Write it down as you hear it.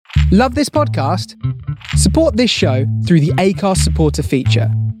Love this podcast? Support this show through the Acast supporter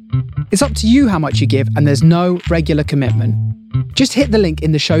feature. It's up to you how much you give, and there's no regular commitment. Just hit the link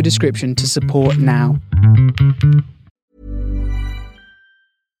in the show description to support now.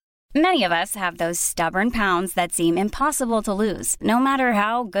 Many of us have those stubborn pounds that seem impossible to lose, no matter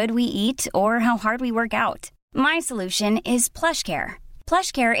how good we eat or how hard we work out. My solution is PlushCare.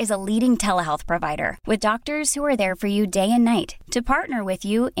 PlushCare is a leading telehealth provider with doctors who are there for you day and night to partner with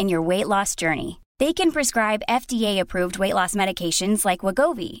you in your weight loss journey. They can prescribe FDA-approved weight loss medications like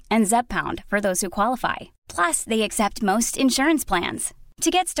Wegovy and Zepbound for those who qualify. Plus, they accept most insurance plans.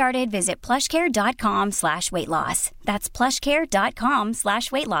 To get started, visit plushcare.com/weightloss. That's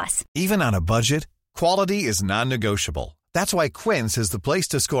plushcare.com/weightloss. Even on a budget, quality is non-negotiable. That's why Quince is the place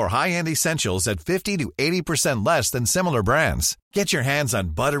to score high-end essentials at 50 to 80% less than similar brands. Get your hands on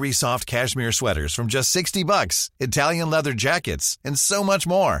buttery soft cashmere sweaters from just $60, Italian leather jackets, and so much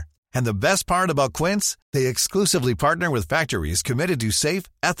more. And the best part about Quince, they exclusively partner with factories committed to safe,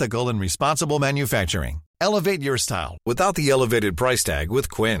 ethical, and responsible manufacturing. Elevate your style without the elevated price tag with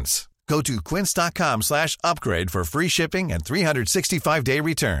Quince. Go to quince.com/upgrade for free shipping and 365-day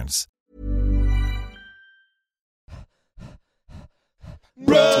returns.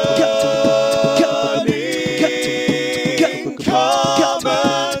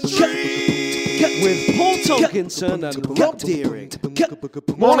 With Paul Tomkinson and Rob Deering.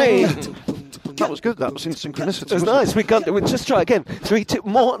 Morning. That was good. That was in synchronicity. It was nice. We'll just try again. 3, 2,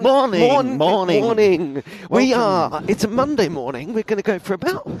 morning. Morning. We are. It's a Monday morning. We're going to go for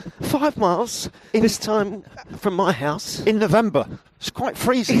about 5 miles. This time from my house In November. It's quite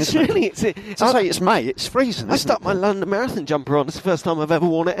freezing, It's isn't really. it? To say it's May, it's freezing. I stuck my London Marathon jumper on. It's the first time I've ever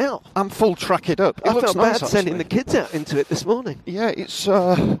worn it out. I'm full tracked up. It I looks felt nice, bad sending the actually. kids out into it this morning. Yeah, it's.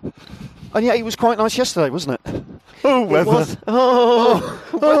 And yeah, it was quite nice yesterday, wasn't it? Oh, It weather. was.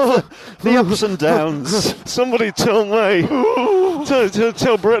 Oh, The ups and downs. Somebody tell me.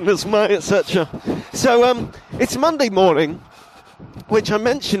 tell Britain it's May, etc. So, it's Monday morning, which I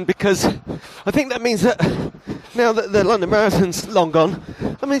mentioned because I think that means that now that the London Marathon's long gone,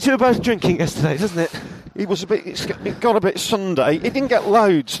 that means you were both drinking yesterday, doesn't it? It was a bit. It got a bit Sunday. It didn't get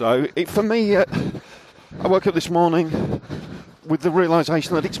loads though. For me, I woke up this morning with the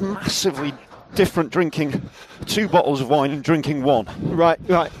realisation that it's massively different drinking 2 bottles of wine and drinking 1. Right.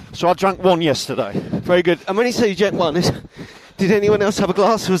 So I drank 1 yesterday. Very good. And when you say you drank one, did anyone else have a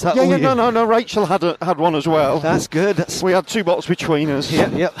glass, or was that all you? No. Rachel had 1 as well. That's good. We had 2 bottles between us.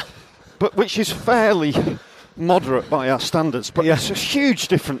 Yep. But which is fairly moderate by our standards. But Yeah. it's a huge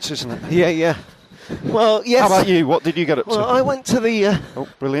difference, isn't it? Yeah. Well, yes. How about you? What did you get up to? Well, I went to the... Oh,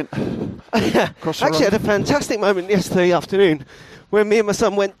 brilliant. Across the Actually, I road. had a fantastic moment yesterday afternoon when me and my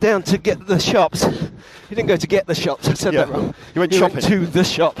son went down to get the shops. He didn't go to get the shops, I said Yeah. that wrong. You went He shopping? to the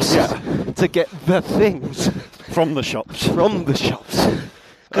shops to get the things From the shops. from the shops.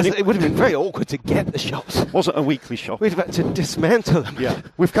 Because And it would have been very awkward to get the shops. Wasn't a weekly shop. We'd have had to dismantle them. Yeah.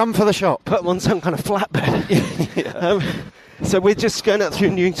 We've come for the shop. Put them on some kind of flatbed. So we're just going out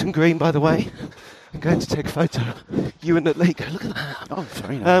through Newington Green, by the way. I'm going to take a photo. You and the lake. Look at that. Oh,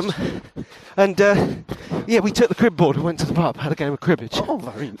 very nice. We took the crib board and went to the pub, had a game of cribbage. Oh,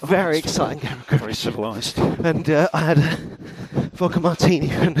 very nice. Very exciting game of cribbage. Very civilised. And I had a vodka martini,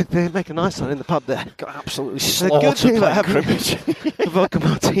 and they make a nice one in the pub there. Got absolutely The slaughtered good thing about playing having cribbage. a vodka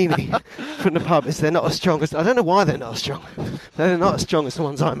martini from the pub is they're not as strong as... I don't know why they're not as strong. They're not as strong as the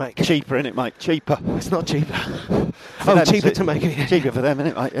ones I make. Cheaper, innit, mate? Cheaper. It's not cheaper. them, Cheaper is it? to make it. Cheaper for them,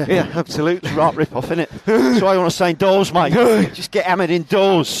 innit, mate? Yeah, absolutely. It's right rip-off, innit? That's why I want to stay indoors, mate. Just get hammered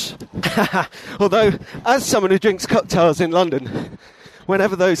indoors. Although, as someone who drinks cocktails in London,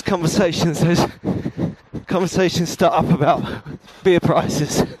 whenever those conversations start up about beer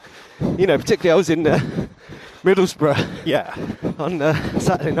prices, particularly I was in Middlesbrough Yeah. on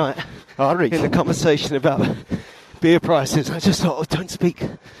Saturday night I read. in a conversation about beer prices. I just thought, don't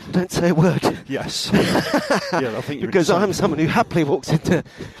say a word. Yes. Yeah, I think you're Because insane. I'm someone who happily walks into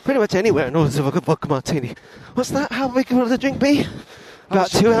pretty much anywhere and orders a vodka martini. What's that? How big will the drink be? About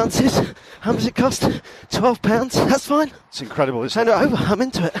 2 ounces. How much does it cost? £12. That's fine. It's incredible, isn't Send it? it over. I'm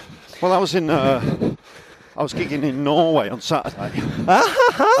into it. Well, I was gigging in Norway on Saturday. And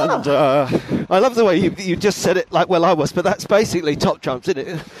I love the way you just said it like, well, I was, but that's basically top trumps, isn't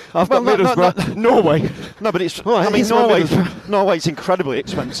it? I've got Well, no, Middlesbrough, Norway. no, but it's. Right, I mean, it's not Norway's incredibly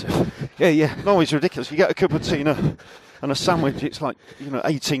expensive. Yeah. Norway's ridiculous. You get a cappuccino and a sandwich, it's like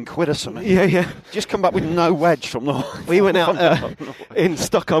 18 quid or something. Yeah. Just come back with no wedge from Norway. We went out in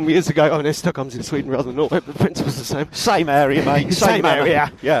Stockholm years ago. Oh, no, Stockholm's in Sweden rather than Norway, but the principle's the same. Same area, mate. Same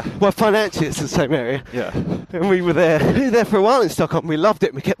area. Yeah. Well, financially, it's the same area. Yeah. And we were there for a while in Stockholm. We loved it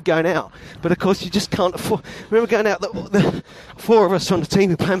and we kept going out. But of course you just can't afford... We were going out, the 4 of us on the team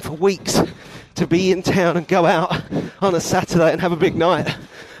who planned for weeks to be in town and go out on a Saturday and have a big night.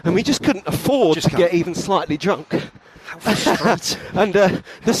 And we just couldn't afford to get even slightly drunk. And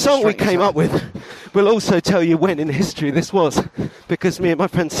the song we came up with will also tell you when in history this was, because me and my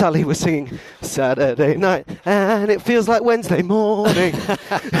friend Sally were singing Saturday night and it feels like Wednesday morning.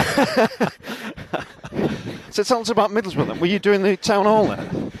 So tell us about Middlesbrough then. Were you doing the town hall there?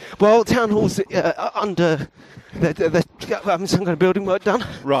 Well, town hall's under some kind of building work done.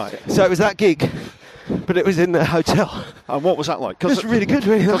 Right. So it was that gig, but it was in the hotel. And what was that like? It was really good,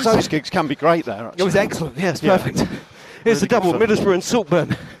 really nice. Because those gigs can be great there, actually. It was excellent, yes, perfect. It was a double, Middlesbrough and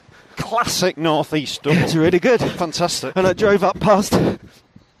Saltburn. Classic northeast double. It's really good. Fantastic. And I drove up past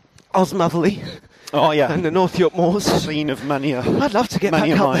Osmotherley. Oh, yeah. And the North York Moors. Scene of many a... I'd love to get back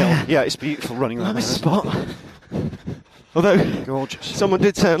up there. Yeah, it's beautiful running that Nice spot. Although, gorgeous. Someone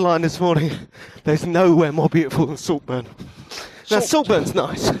did say online this morning, there's nowhere more beautiful than Saltburn. Now, Saltburn's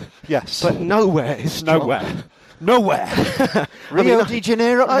nice. Yes. But nowhere is strong. Nowhere. Rio de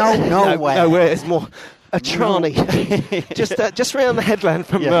Janeiro? Nowhere. Nowhere is more... Trani. just around the headland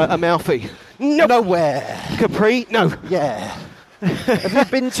from Amalfi. Nowhere. Capri? No. Yeah. Have you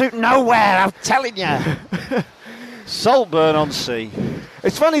been to... Nowhere, I'm telling you. Saltburn on Sea.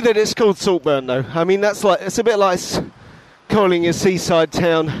 It's funny that it's called Saltburn, though. I mean, it's a bit like calling a seaside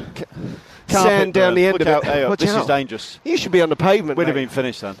town sand down the end of it. Hey, this is dangerous. You should be on the pavement. We'd have been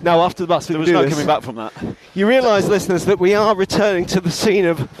finished then. No, after the bus. There was no coming back from that. You realise, listeners, that we are returning to the scene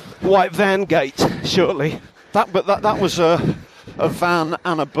of White Van Gate shortly. That was a van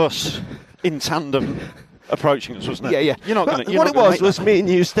and a bus in tandem approaching us, wasn't it? Yeah. You're not going to. What it was me and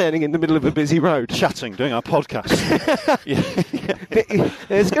you standing in the middle of a busy road, chatting, doing our podcast.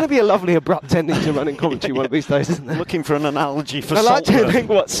 There's going to be a lovely abrupt ending to running commentary one of these days, isn't there? Looking for an analogy for I like to think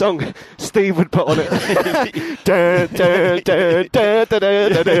what song Steve would put on it.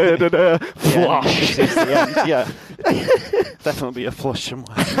 Flush. This is the end. Yeah. Definitely a flush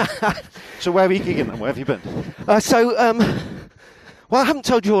somewhere. So where are you gigging then? Where have you been? Well, I haven't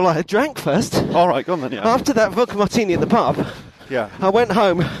told you all I had drank first. All right, go on then, yeah. After that vodka martini at the pub, yeah, I went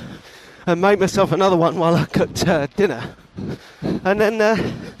home and made myself another one while I cooked dinner. And then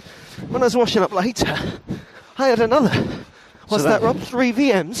when I was washing up later, I had another. What's that, Rob? 3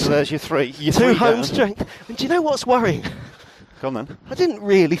 VMs. So there's your 3. Your 2 3 home down. strength. And do you know what's worrying? Go on then. I didn't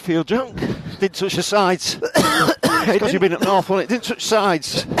really feel drunk. Didn't touch the sides. Because you've been up north, wasn't it? Didn't touch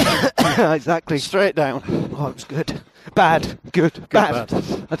sides. Exactly. Straight down. Oh, it was good. Bad. Good. Bad.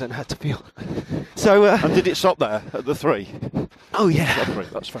 I don't know how to feel. So. And did it stop there at the 3? Oh, yeah.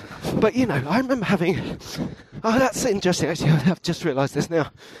 That's fair enough. But, you know, I remember having... Oh, that's interesting, actually. I've just realised this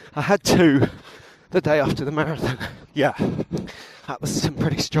now. I had 2 the day after the marathon. Yeah. That was some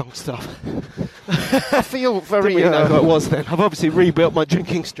pretty strong stuff. I feel very... Didn't really know who it was then. I've obviously rebuilt my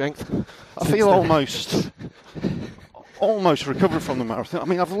drinking strength. I feel almost recovered from the marathon. I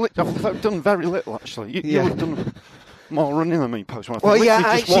mean, I've done very little, actually. You've done more running than me post-marathon. Well,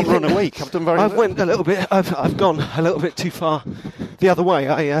 yeah, just one run a week. I've done very little. Went a little bit. I've gone a little bit too far the other way.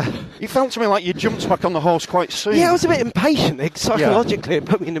 It felt to me like you jumped back on the horse quite soon. Yeah, I was a bit impatient. Psychologically, it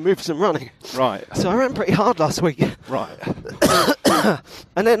put me in the mood for some running. Right. So I ran pretty hard last week. Right.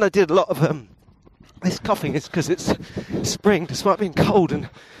 And then I did a lot of this coughing is because it's spring, despite being cold and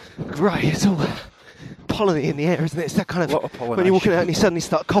grey. It's all pollen in the air, isn't it? It's that kind of when you're walking out and you suddenly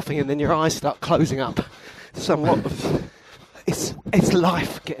start coughing and then your eyes start closing up. It's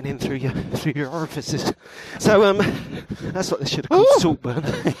life getting in through your orifices. So that's what they should have called Saltburn.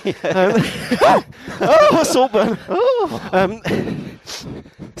 Saltburn.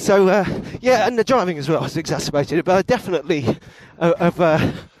 And the driving as well was exacerbated, but I definitely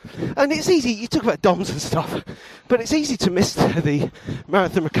and it's easy. You talk about DOMs and stuff, but it's easy to miss the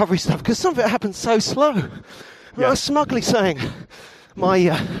marathon recovery stuff because some of it happens so slow. I was smugly saying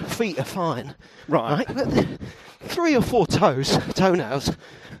my feet are fine, right? But 3 or 4 toenails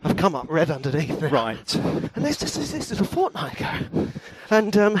have come up red underneath now. Right. And this is a fortnight ago.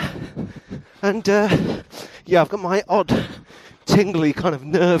 And I've got my odd tingly kind of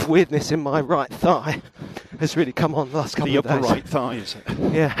nerve weirdness in my right thigh has really come on the last couple of days. The upper right thigh, is it?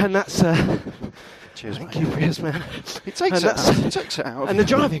 Yeah, and that's... Cheers, thank you, Prius, man. It takes it out. And the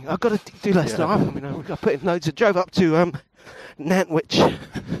driving, I've got to do less driving. I put in loads. I drove up to Nantwich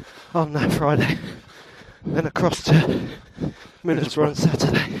on Friday, then across to Middlesbrough on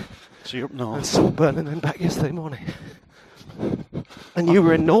Saturday. So you're up north. And Saltburn, and then back yesterday morning. And you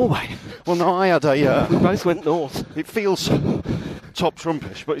were in Norway. Well, no, I had we both went north. It feels top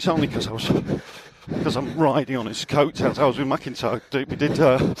Trumpish, but it's only because I was because I'm riding on his coattails. I was with McIntyre. We did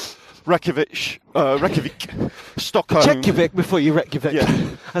Reykjavik, Stockholm. Check your Vic before you wreck your Vic. Yeah.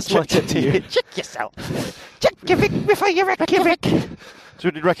 That's my tip to you. Check yourself. Check your Vic before you wreck your Vic. So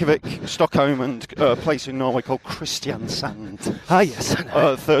we did Reykjavik, Stockholm, and a place in Norway called Kristiansand. Ah, yes.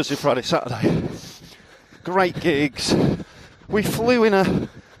 Thursday, Friday, Saturday. Great gigs. We flew in a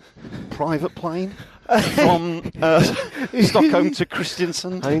private plane from Stockholm to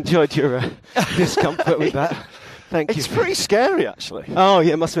Kristiansand. I enjoyed your discomfort with that. Thank you. It's pretty scary, actually. Oh,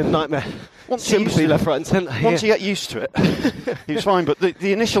 yeah, it must have been a nightmare. Once you're Sympathy used to- left, right and centre. Once yeah. you get used to it, he was fine. But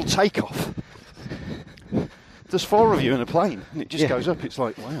the initial takeoff, there's 4 of you in a plane, and it just Yeah. goes up. It's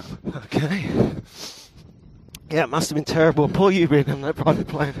like, wow. Okay. Yeah, it must have been terrible. Poor you being on that private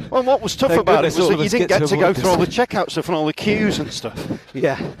plane. Well, what was tough Thank about it goodness was all that of you us didn't get get to to go avoid through this. all the checkout stuff and all the queues and stuff.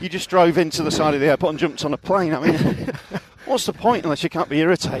 Yeah. You just drove into the side of the airport and jumped on a plane. I mean, what's the point unless you can't be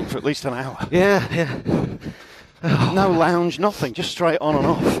irritated for at least an hour? Yeah, yeah. No lounge, nothing, just straight on and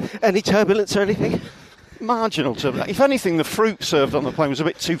off. Any turbulence or anything? Marginal to that. If anything, the fruit served on the plane was a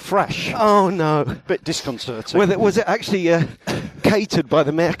bit too fresh. Oh, no. A bit disconcerting. Was it actually catered by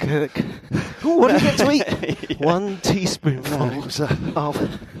the mechanic? Ooh, what did you get to eat? Yeah. 1 teaspoonful No, it was,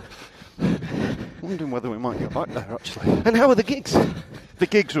 of... wondering whether we might go back there, actually. And how were the gigs? The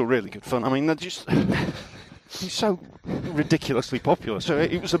gigs were really good fun. I mean, they're just... He's so ridiculously popular. So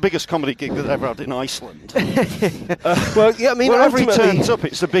it was the biggest comedy gig they've ever had in Iceland. Well, yeah, I mean, Wherever he ultimately- turns up,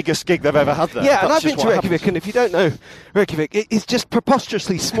 it's the biggest gig they've ever had there. Yeah, and That's I've been just to what Reykjavik, happens. and if you don't know Reykjavik, it's just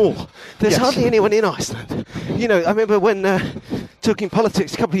preposterously small. There's Yes. hardly anyone in Iceland. You know, I remember when talking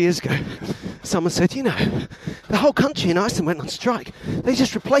politics a couple of years ago, someone said, you know, the whole country in Iceland went on strike. They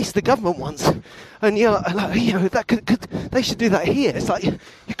just replaced the government once. And you know, that could they should do that here. It's like,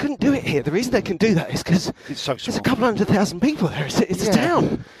 you couldn't do it here. The reason they can do that is because It's so there's a small. couple 100,000 people there. It's a Yeah.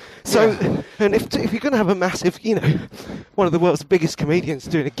 town. So, Yeah. and if you're going to have a massive, you know, one of the world's biggest comedians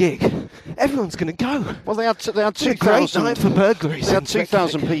doing a gig, everyone's going to go. Well, they had It's a great 2,000. night for burglaries. They had in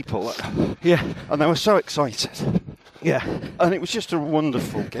 2,000 Reykjavik. people, Yeah, and they were so excited. yeah. And it was just a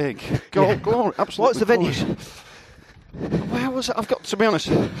wonderful gig. Yeah. Glory, absolutely. What was the venue? glorious. Where was it? I've got to be honest.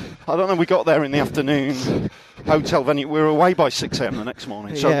 I don't know. We got there in the afternoon. Hotel venue. We were away by 6 a.m. the next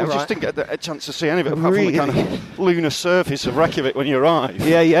morning, so Yeah, we right. just didn't get a chance to see any of it. Apart Really? from the kind of lunar surface of Reykjavik when you arrive.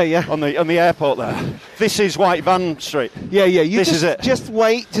 Yeah. On the airport there. This is White Van Street. Yeah. You This just, is it. Just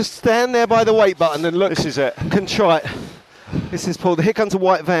wait. Just stand there by the wait button and look. This is it. Contrite. This is Paul. Here comes a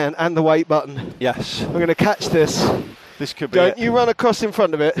white van and the wait button. Yes. I'm going to catch this. This could be Don't it. you run across in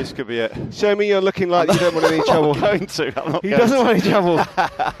front of it. This could be it. Show me you're looking like you don't want any I'm trouble. not going to. I'm not He going doesn't to. want any trouble.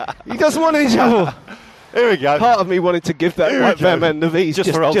 He doesn't want any trouble. Here we go. Part of me wanted to give that Here we white go. van man the V's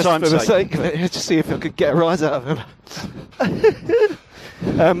Just for old time's the sake. sake of it, just to see if I could get a rise out of him.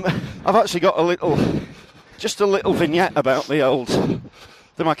 I've actually got a little vignette about the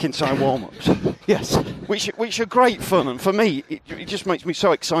McIntyre warm-ups. Yes. Which are great fun, and for me, it just makes me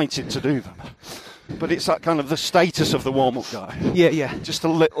so excited to do them. But it's that kind of the status of the warm-up guy. Yeah. Just a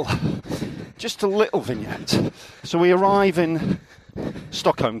little vignette. So we arrive in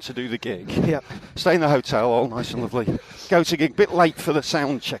Stockholm to do the gig. Yeah. Stay in the hotel, all nice and lovely. Go to gig, bit late for the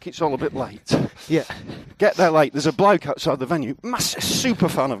sound check. It's all a bit late. Yeah. Get there late. There's a bloke outside the venue. Massive super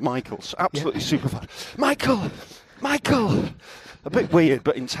fan of Michael's. Absolutely super fan. Michael. A bit weird,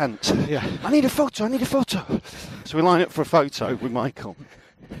 but intense. Yeah. I need a photo. So we line up for a photo with Michael.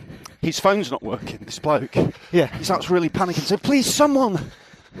 His phone's not working, this bloke. Yeah. He starts really panicking, saying, please, someone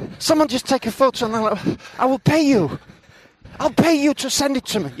just take a photo and I will pay you. I'll pay you to send it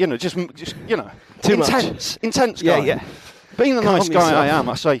to me. You know, just you know. Too much. Intense guy. Yeah. Being the nice Calm guy I yourself. am,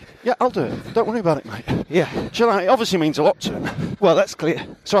 I say, yeah, I'll do it. Don't worry about it, mate. Yeah. Do you know, it obviously means a lot to him. Well, that's clear.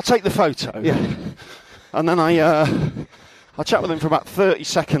 So I take the photo. Yeah. And then I chat with him for about 30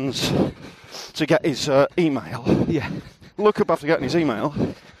 seconds to get his email. Yeah. Look up after getting his email.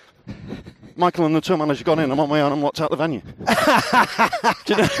 Michael and the tour manager gone in. I'm on my own and walked out the venue.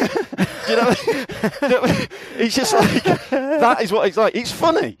 do you know? He's just like, that is what it's like. It's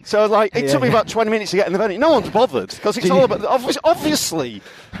funny. So like, it took me about 20 minutes to get in the venue. No one's bothered because it's all about. Obviously,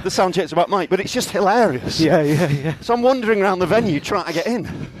 the sound check's about Mike, but it's just hilarious. Yeah. So I'm wandering around the venue trying to get in.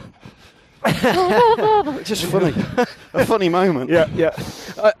 It's just funny. A funny moment. Yeah.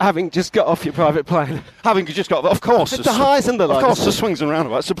 Having just got off your private plane. Having just got, of course, The highs and the lows. Of course, the swings and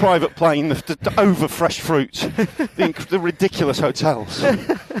roundabouts, the private plane, the over fresh fruit, the ridiculous hotels.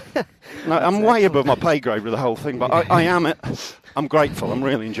 No, I'm way above my pay grade with the whole thing, but I am it. I'm grateful. I'm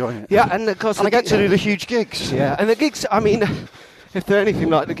really enjoying it. Yeah, and of course, And I get to do the huge gigs. Yeah, and the gigs, I mean, if they're anything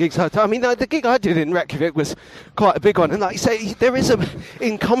like the gigs I mean, the gig I did in Reykjavik was quite a big one. And like you say, there is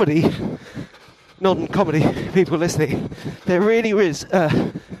in comedy, non-comedy people listening, there really is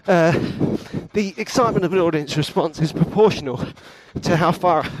the excitement of an audience response is proportional to how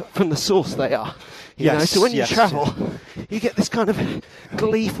far from the source they are. You know? So when you travel, you get this kind of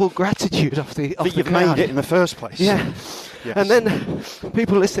gleeful gratitude of the that you've crowd. made it in the first place. Yeah. Yes. And then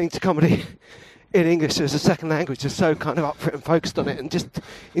people listening to comedy in English as a second language are so kind of up for it and focused on it and just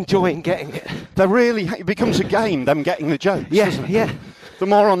enjoying getting it. It becomes a game, them getting the jokes. Yeah, yeah. The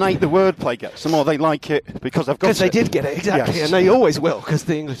more ornate the wordplay gets, the more they like it because they've got it. Because they did get it, exactly. Yes. And they always will, because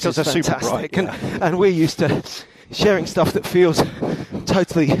the English is they're fantastic. super bright, yeah. And we're used to sharing stuff that feels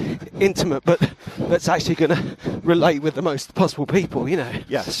totally intimate, but that's actually going to relate with the most possible people, you know.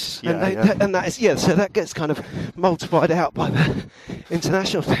 Yes. And, and that is, so that gets kind of multiplied out by the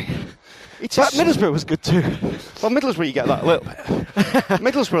international thing. But Middlesbrough was good too. Well, Middlesbrough, you get that a little bit.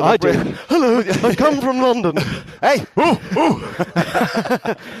 Middlesbrough, I do. Hello, I come from London. Hey!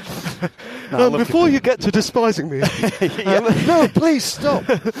 Before you get to despising me. No, please stop.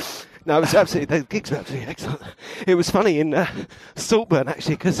 No, it was absolutely, the gigs were absolutely excellent. It was funny in Saltburn,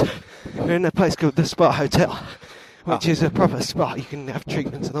 actually, because we're in a place called the Spa Hotel, which is a proper spa. You can have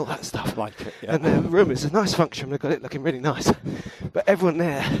treatments and all that stuff. Like it, yeah. And the room is a nice function. They've got it looking really nice. But everyone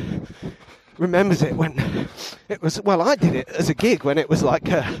there remembers it when it was, well, I did it as a gig when it was like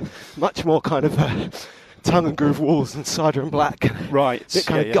much more kind of tongue and groove walls and cider and black. Right. A bit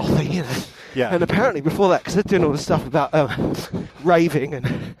kind of gothy, you know. Yeah. And apparently before that, because they're doing all the stuff about raving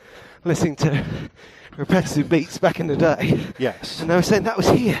and listening to repetitive beats back in the day. Yes. And they were saying that was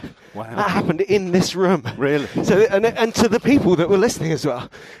here. Wow. That happened in this room. Really? So and to the people that were listening as well.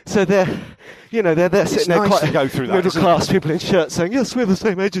 So they're they're sitting there nice quite to go through that, middle class people in shirts saying, yes, we're the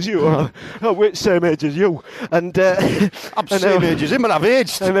same age as you, or oh, we're the same age as you. And I'm the same age as him, but I've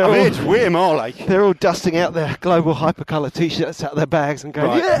aged. and I've they're all- aged way more, like. They're all dusting out their global hypercolour t-shirts out of their bags and going,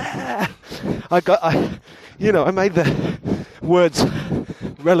 Right. yeah! I made the words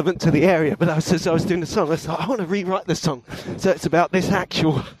relevant to the area, but as I was doing the song, I was like, I want to rewrite this song. So it's about this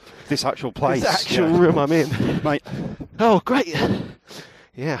actual place. room I'm in. Mate, Oh, great.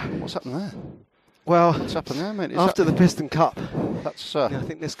 Yeah. what's happened there? Well, What's happened there, mate? Is after the Piston Cup, That's I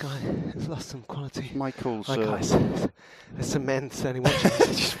think this guy has lost some quality. Michael's... Hi, guys. There's some men standing watching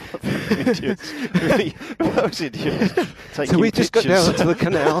us. idiots. Really, those idiots. So Taking we just got pictures. down onto the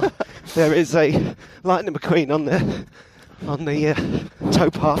canal. There is a Lightning McQueen on the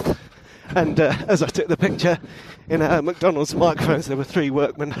towpath, and as I took the picture in McDonald's microphones, there were 3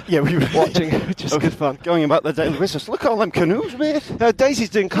 workmen. Yeah, we were watching, which is good fun. Going about the daily business. Look at all them canoes, mate. Daisy's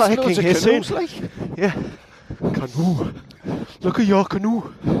doing There's kayaking loads of here soon. canoes, like. Yeah, canoe. Look at your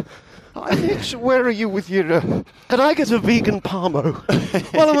canoe. So where are you with your... Can I get a vegan Parmo?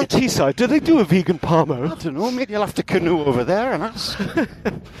 Well, I'm on Teesside. Do they do a vegan I Parmo? don't know, maybe you'll have to canoe over there and ask.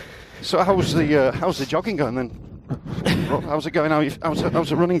 So how's the jogging going then? Rob, how's it going? How's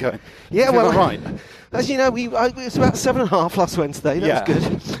the running going? Yeah, Feel well, all right. As you know, it was about 7.5 last Wednesday. That Yeah.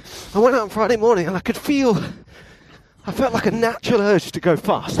 was good. I went out on Friday morning and I felt like a natural urge to go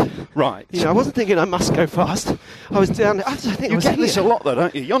fast. Right. You know, I wasn't thinking I must go fast. I was down. I think I You was get this a here. lot though,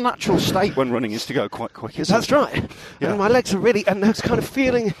 don't you? Your natural state when running is to go quite quick, isn't That's it? right. Yeah. And my legs are really, and I was kind of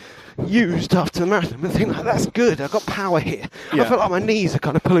feeling used after the marathon and thinking, like, that's good. I've got power here. Yeah. I felt like my knees are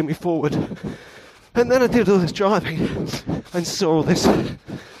kind of pulling me forward. And then I did all this driving and saw all this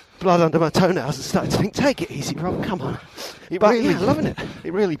blood under my toenails and started to think, take it easy, Rob, come on. But yeah, loving it.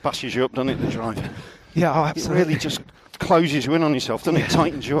 It really bashes you up, doesn't it, the driving? Yeah, oh, It absolutely. really just closes you in on yourself, doesn't it?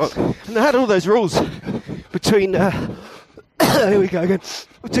 Tightens you up. And they had all those rules between, here we go again,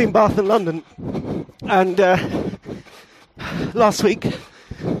 between Bath and London. And last week,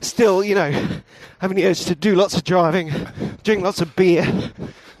 still, having the urge to do lots of driving, drink lots of beer,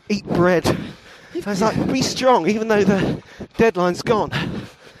 eat bread. I was like, be strong, even though the deadline's gone.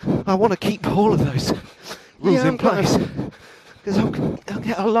 I want to keep all of those rules Yeah, in place. Because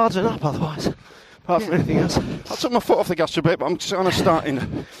I'll larden up otherwise, apart from anything else. I took my foot off the gas a bit, but I'm kind of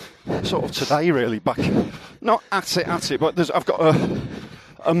starting sort of today, really, back. Not at it, but I've got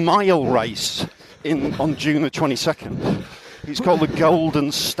a mile race on June the 22nd. It's called the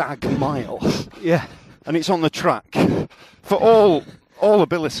Golden Stag Mile. Yeah. And it's on the track for all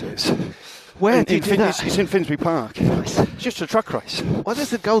abilities. Where do you do that? It's in Finsbury Park. Nice. It's just a track race. What does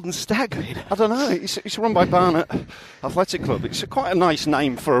the Golden Stag mean? I don't know. It's run by Barnet Athletic Club. It's quite a nice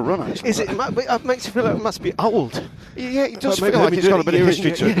name for a run, actually. Is it? It makes you feel like it must be old. Yeah, it does Maybe feel like it's got a bit of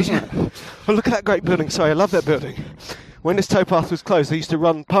history to it, doesn't it? Well, look at that great building. Sorry, I love that building. When this towpath was closed, I used to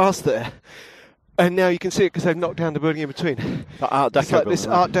run past there. And now you can see it because they've knocked down the building in between. That Art Deco It's like this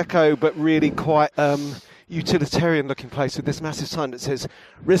building, Art Deco, but really quite, utilitarian-looking place with this massive sign that says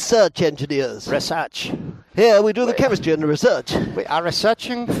 "Research Engineers." Research. Here we do the chemistry and the research. We are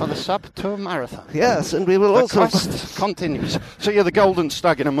researching for the Sub2 Marathon. Yes, and we will The also... quest continues. So you're the Golden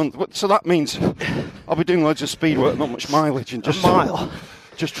Stag in a month. So that means I'll be doing loads of speed work, not much mileage, and just A mile.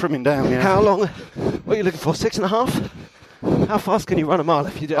 Just trimming down. Yeah. How long? What are you looking for? 6.5? How fast can you run a mile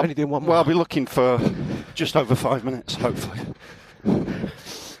if you're only doing 1 mile? Well, I'll be looking for just over 5 minutes, hopefully.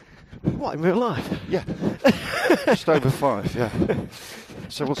 What, in real life? Yeah. Just over 5. Yeah.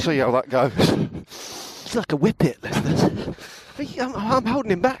 So we'll see how that goes. It's like a whippet, listeners. I'm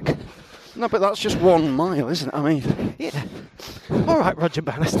holding him back. No, but that's just 1 mile, isn't it? I mean, Yeah. All right, Roger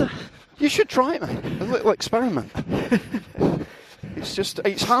Bannister. you should try it, mate. A little experiment.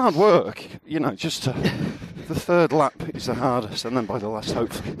 It's hard work, you know, the third lap is the hardest, and then by the last,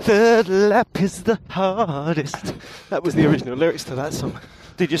 hopefully. Third lap is the hardest. That was the original lyrics to that song.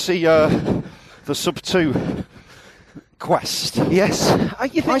 Did you see the Sub2 quest? Yes.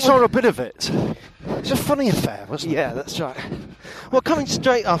 I saw a bit of it. It's a funny affair, wasn't it? Yeah, that's right. Well, coming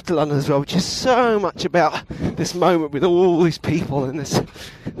straight after London as well, which is so much about this moment with all these people and this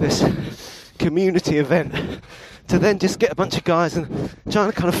community event, to then just get a bunch of guys and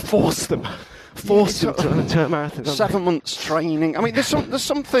trying to kind of force them to run into a marathon. 7 months training. I mean, there's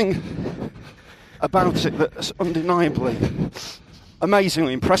something about it that's undeniably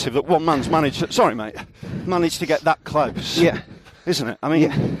amazingly impressive that one man's managed to get that close. Yeah. Isn't it? I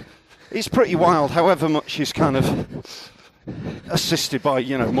mean, it's pretty wild, however much he's kind of assisted by,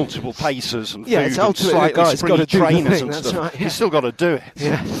 you know, multiple pacers and food it's and ultimately the slightly guy's got to do the trainers thing, and that's stuff. right, yeah. He's still got to do it.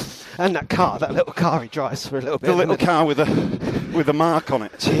 Yeah. And that little car he drives for a little bit. The little isn't it? car with a mark on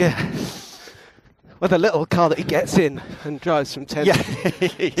it. Yeah. Well, the little car that he gets in and drives from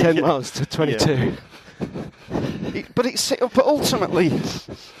 10 miles to 22. But ultimately,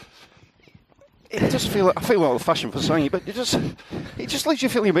 it does feel. I feel old-fashioned for saying it, but it just leaves you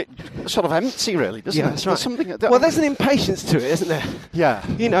feeling a bit sort of empty, really, doesn't it? That's right. There's something. There's an impatience to it, isn't there? Yeah.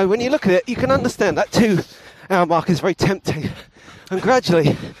 You know, when you look at it, you can understand that 2-hour mark is very tempting. And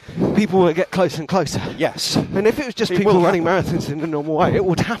gradually, people will get closer and closer. Yes. And if it was just people running marathons in the normal way, it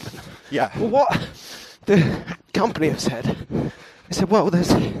would happen. Yeah. Well, what the company have said, they said, well,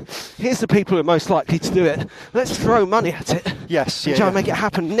 here's the people who are most likely to do it. Let's throw money at it. Yes. And try and make it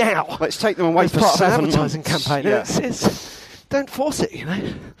happen now. Let's take them away as for part of 7 an advertising months. campaign. Yeah. It's don't force it, you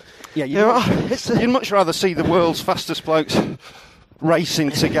know. Yeah. You'd You'd much rather see the world's fastest blokes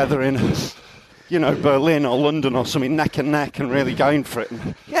racing together in, you know, Berlin or London or something, neck and neck, and really going for it.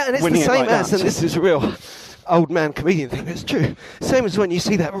 And it's winning the same it like as, that. and this is a real old man comedian thing, it's true. Same as when you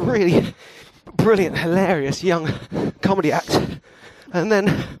see that really brilliant, hilarious young comedy act, and then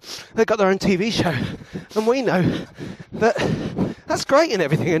they got their own TV show, and we know that that's great and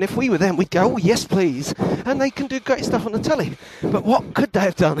everything, and if we were them, we'd go, oh yes please, and they can do great stuff on the telly. But what could they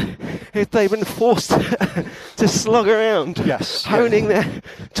have done if they'd been forced to slog around, honing their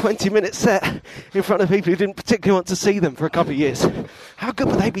 20-minute set in front of people who didn't particularly want to see them for a couple of years? How good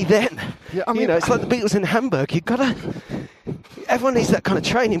would they be then? Yeah, I mean, you know, it's like the Beatles in Hamburg. Everyone needs that kind of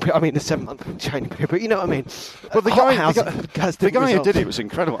training period. I mean, the 7-month training period, but you know what I mean. Well, the guy who did it was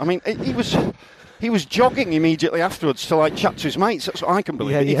incredible. I mean, he was jogging immediately afterwards to like chat to his mates. That's what I can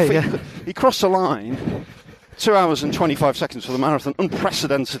believe. He crossed the line. 2 hours and 25 seconds for the marathon,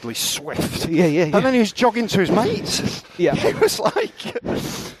 unprecedentedly swift. Yeah. And then he was jogging to his mates. Yeah. It was like,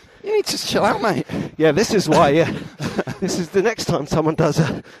 you need to chill out, mate. Yeah, this is why, this is the next time someone does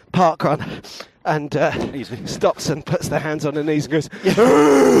a park run and stops and puts their hands on their knees and goes,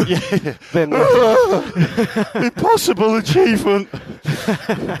 then impossible achievement.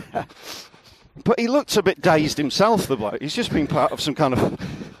 But he looks a bit dazed himself, the bloke. He's just been part of some kind of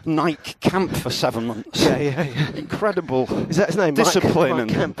Nike camp for 7 months. Yeah. Incredible. Is that his name? Discipline Mike and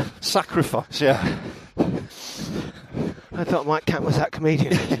Camp. Sacrifice, yeah. I thought Mike Camp was that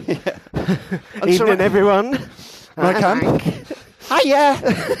comedian. And so, Evening, everyone. Mike Camp. Hiya.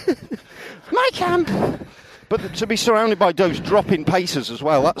 Mike Camp. But to be surrounded by those dropping pacers as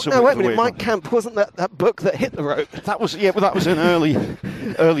well, that's a wait a minute, weird Mike one. Camp, wasn't that book that hit the rope? That was an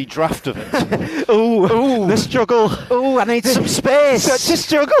early draft of it. Ooh, the struggle. Oh, I need some space. Such a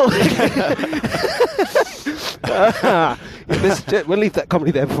struggle. We'll leave that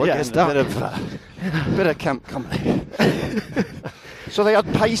comedy there before it gets dark. Bit of camp comedy. So they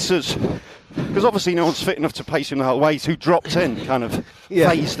had pacers, because obviously no one's fit enough to pace him the whole way, who dropped in, kind of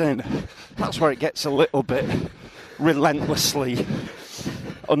phased in. That's where it gets a little bit relentlessly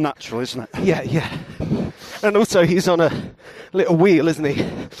unnatural, isn't it? Yeah. And also he's on a little wheel, isn't he?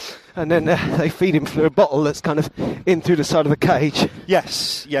 And then they feed him through a bottle that's kind of in through the side of the cage.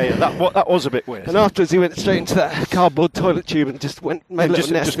 Yes, yeah, that was a bit weird. And afterwards he went straight into that cardboard toilet tube and just made a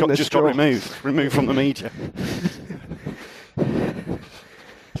little nest in the straw. Got removed from the media.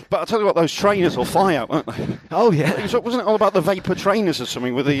 But I'll tell you what, those trainers will fly out, won't they? Oh yeah. Wasn't it all about the Vapor trainers or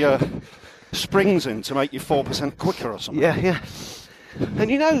something with the springs in to make you 4% quicker or something? Yeah.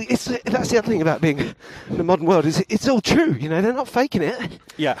 And that's the other thing about being in the modern world is it's all true. They're not faking it.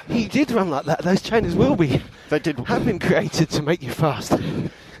 Yeah. He did run like that. Those trainers have been created to make you fast.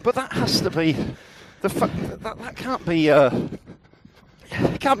 But that has to be that can't be.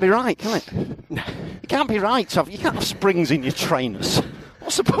 It can't be right, can it? No. It can't be right. You can't have springs in your trainers.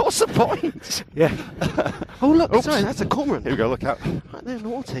 What's the point? Yeah. Oh look, Oops. sorry, that's a cormorant. Here we go. Look out. Right there in the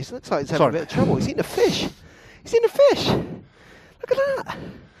water. He looks like he's having a bit of trouble. He's eating a fish. Look at that.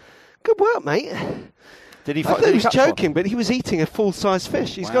 Good work, mate. Did he? I thought he was joking, but he was eating a full-size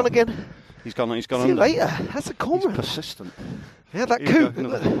fish. He's gone again. He's gone. See you later. That's a cormorant. He's persistent. Yeah, that coot.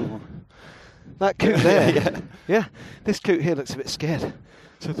 That coot there. Yeah. This coot here looks a bit scared.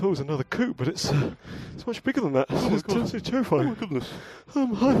 So I thought it was another coot, but it's much bigger than that. It's terrifying. Oh my goodness.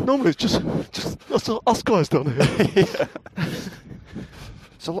 Normally it's just us guys down here. Yeah.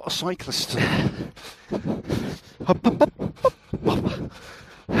 There's a lot of cyclists.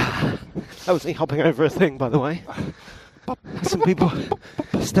 That was me hopping over a thing, by the way. Some people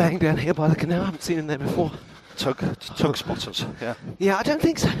staying down here by the canal. I haven't seen them there before. Tug spotters. Yeah. Yeah, I don't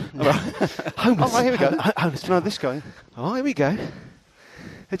think so. No. Homeless. Oh, right, here we go. Homeless. No, this guy. Oh, here we go.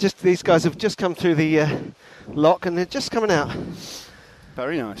 These guys have just come through the lock and they're just coming out.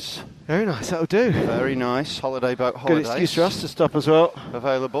 Very nice. Very nice, that'll do. Very nice. Holiday boat holidays. Good excuse for us to stop as well.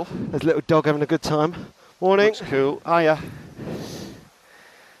 Available. There's a little dog having a good time. Morning. Looks cool. Hiya.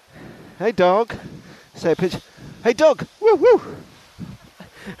 Hey dog. Say a picture. Hey dog. Woo woo.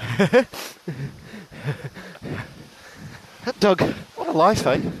 That dog. What a life,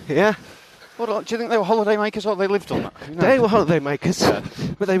 eh? Yeah. Do you think they were holiday makers or they lived on that? They were holiday makers,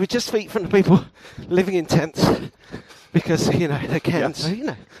 but they were just feet from the people living in tents because, they can. Yes.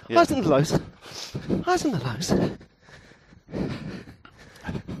 So, highs and the lows. Highs and the lows.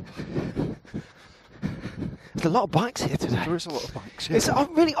 There's a lot of bikes here today. There is a lot of bikes, yeah. It's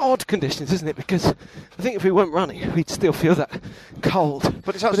really odd conditions, isn't it? Because I think if we weren't running, we'd still feel that cold.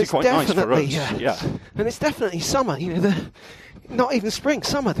 But it's actually quite nice for us. Yeah. And it's definitely summer, not even spring,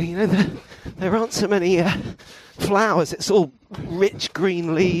 summer. There aren't so many flowers. It's all rich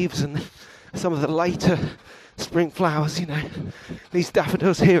green leaves and some of the later spring flowers, These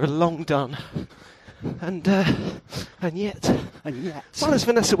daffodils here are long done. And yet, well, as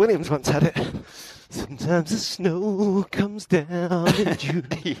Vanessa Williams once had it, sometimes the snow comes down in June.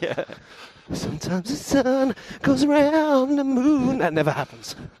 Yeah. Sometimes the sun goes around the moon. That never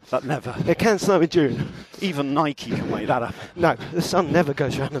happens. That never. It can snow in June. Even Nike can make that happen. No, the sun never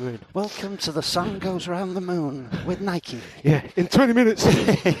goes around the moon. Welcome to the sun goes around the moon with Nike. Yeah, in 20 minutes.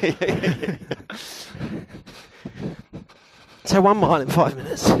 So 1 mile in 5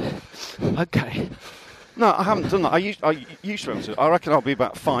 minutes. Okay. No, I haven't done that. I used to be able to. I reckon I'll be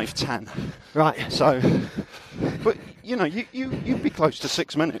about 5:10. Right. So, but you'd be close to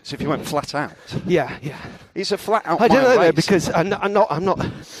 6 minutes if you went flat out. Yeah. It's a flat out. I don't know though, race. because I'm not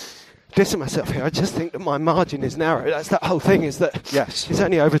dissing myself here. I just think that my margin is narrow. That's that whole thing. Is that yes? It's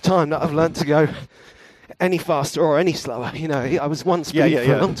only over time that I've learned to go any faster or any slower. I was one speed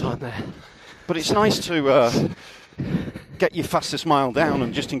for a long time there. But it's nice to get your fastest mile down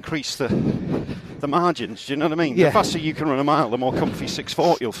and just increase the margins. Do you know what I mean? Yeah. The faster you can run a mile, the more comfy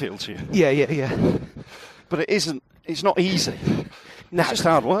 640 you'll feel to you. Yeah. But it isn't. It's not easy. No. It's just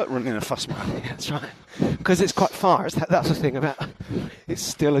hard work running a fast mile. Yeah, that's right. Because it's quite far. That's the thing about it's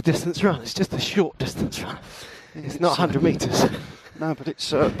still a distance run. It's just a short distance run. It's not 100 metres. No, but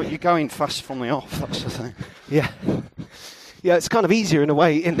it's but you're going fast from the off. That's the thing. Yeah. Yeah, it's kind of easier in a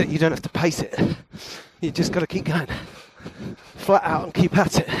way in that you don't have to pace it. You just got to keep going flat out and keep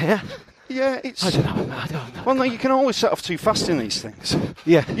at it. Yeah. Yeah, it's. I don't know. Well, no, you can always set off too fast in these things.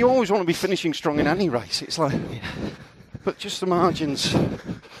 Yeah. You always want to be finishing strong in any race. It's like. Yeah. But just the margins,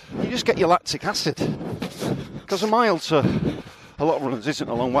 you just get your lactic acid. Because a mile to a lot of runners isn't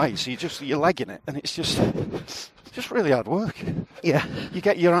a long way, so you're legging it, and it's just really hard work. Yeah.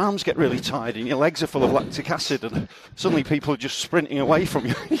 Your arms get really tired, and your legs are full of lactic acid, and suddenly people are just sprinting away from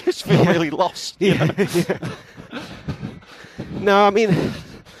you. You just feel really lost. Yeah. No, I mean,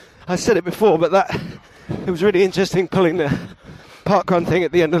 I said it before, but it was really interesting pulling the parkrun thing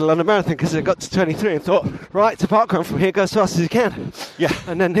at the end of the London Marathon because I got to 23 and thought, right, to parkrun from here, go as fast as you can. Yeah.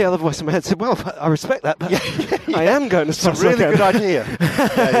 And then the other voice in my head said, well, I respect that, but I am going as fast as I can. It's a really good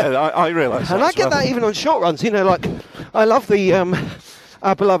idea. I realise that. And I get that even on short runs, like, I love the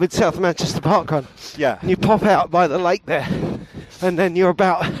our beloved South Manchester parkrun. Yeah. And you pop out by the lake there, and then you're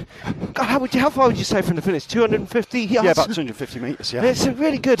about, God, how far would you say from the finish? 250 yards? Yeah, about 250 metres, yeah. It's a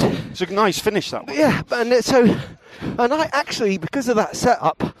really good... It's a nice finish, that one. Yeah, and I actually, because of that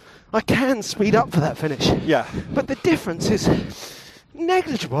setup, I can speed up for that finish. Yeah. But the difference is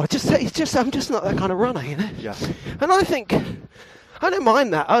negligible. I'm just not that kind of runner, Yeah. And I think, I don't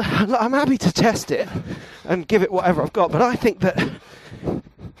mind that. I'm happy to test it and give it whatever I've got, but I think that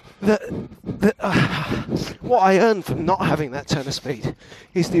what I earn from not having that turn of speed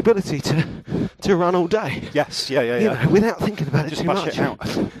is the ability to run all day. Yes, yeah. Without thinking about it Just too bash much. it out.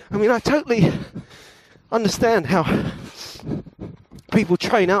 I mean, I totally understand how people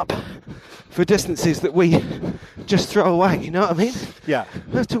train up for distances that we just throw away, you know what I mean? Yeah.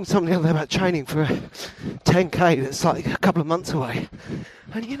 I was talking to somebody the other day about training for a 10k that's like a couple of months away.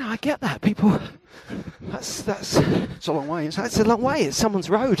 And, I get that. People, that's It's a long way, isn't it? That's a long way. It's someone's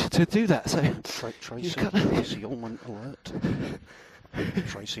road to do that. So Tracy Ullman alert.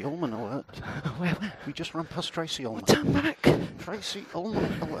 Tracy Ullman alert. Where? We just ran past Tracy Ullman. Turn back. Tracy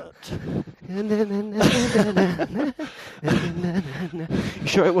Ullman alert. You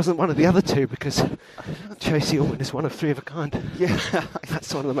sure it wasn't one of the other two? Because Tracy Ullman is one of three of a kind. Yeah.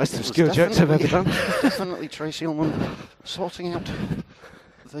 That's one of the most obscure jokes I've ever done. Definitely Tracy Ullman sorting out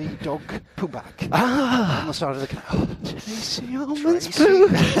the dog poo bag on the side of the canal. Tracy Ullman's poo.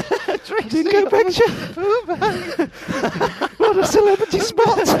 Dingo picture. What a celebrity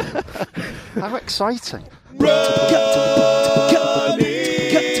spot. How exciting.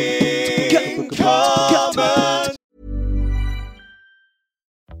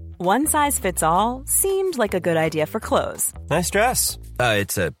 One size fits all seemed like a good idea for clothes. Nice dress.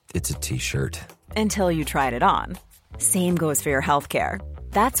 It's a t-shirt. Until you tried it on. Same goes for your healthcare.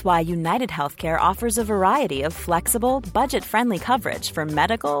 That's why United Healthcare offers a variety of flexible, budget-friendly coverage for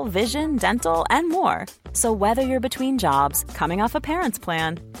medical, vision, dental, and more. So whether you're between jobs, coming off a parent's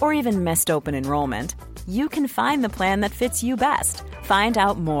plan, or even missed open enrollment, you can find the plan that fits you best. Find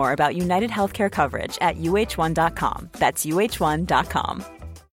out more about United Healthcare coverage at uh1.com. That's uh1.com.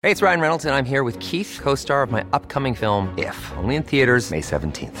 Hey, it's Ryan Reynolds, and I'm here with Keith, co-star of my upcoming film, If, only in theaters May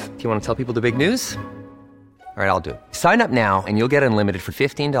 17th. Do you want to tell people the big news? All right, I'll do it. Sign up now and you'll get unlimited for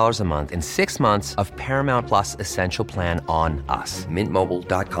 $15 a month and 6 months of Paramount Plus Essential Plan on us.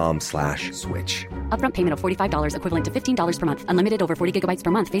 Mintmobile.com/switch. Upfront payment of $45 equivalent to $15 per month. Unlimited over 40 gigabytes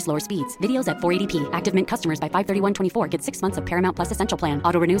per month. Face lower speeds. Videos at 480p. Active Mint customers by 531.24 get 6 months of Paramount Plus Essential Plan.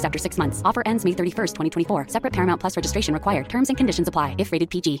 Auto renews after 6 months. Offer ends May 31st, 2024. Separate Paramount Plus registration required. Terms and conditions apply if rated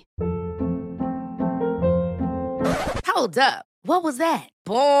PG. Hold up. What was that?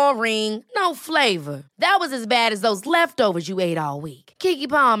 Boring. No flavor. That was as bad as those leftovers you ate all week. Keke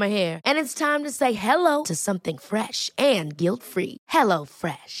Palmer here, and it's time to say hello to something fresh and guilt-free. Hello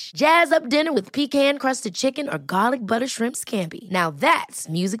Fresh. Jazz up dinner with pecan-crusted chicken or garlic butter shrimp scampi. Now that's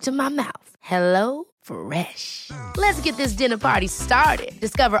music to my mouth. Hello Fresh. Let's get this dinner party started.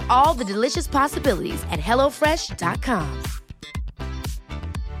 Discover all the delicious possibilities at HelloFresh.com.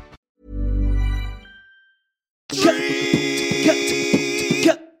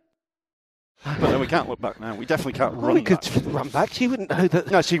 But then we can't look back now. We definitely can't run We back. could run back. She wouldn't know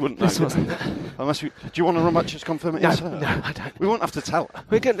that. No, she wouldn't know. This wasn't that. Unless we... Do you want to run back just confirm it? No, is her? no, I don't. We won't have to tell her.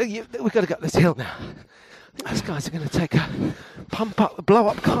 We've got to go up this hill now. These guys are going to take a blow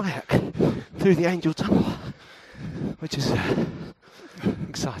up kayak through the Angel Tunnel, which is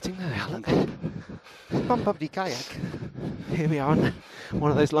exciting. There they are, look. Bump up the kayak. Here we are on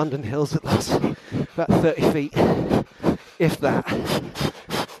one of those London hills that lasts about 30 feet, if that.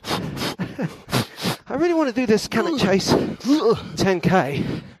 I really want to do this Cannock Chase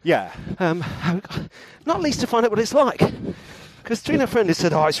 10k. Yeah. Not least to find out what it's like. Because Trina friend has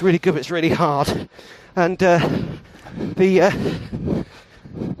said, it's really good, but it's really hard. And the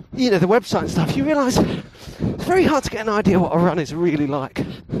website and stuff, you realise it's very hard to get an idea what a run is really like.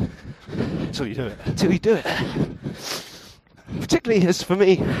 Until you do it. Until you do it. Particularly as for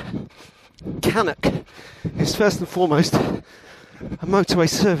me, Cannock is first and foremost a motorway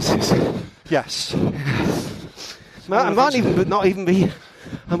services. Yes. It might even not even be.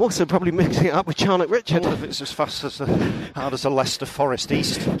 I'm also probably mixing it up with Charnock Richard. All of it's as fast as hard as a Leicester Forest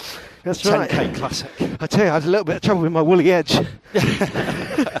East. That's 10k right. classic. I tell you, I had a little bit of trouble with my woolly edge.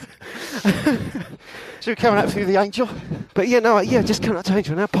 So we're coming out through the Angel? But just coming out to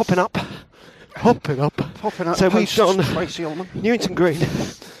Angel now, popping up Hopping up. So we've gone Tracy Ullman. Newington Green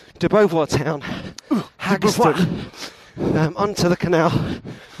to Beauvoir Town, Haggerston, onto the canal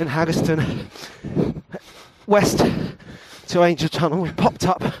in Haggerston, west to Angel Tunnel. We popped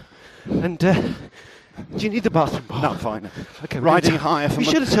up, and do you need the bathroom? No, fine. Okay, riding higher from. We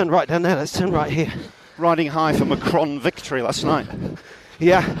should have turned right down there. Let's turn right here. Riding high for Macron victory last night.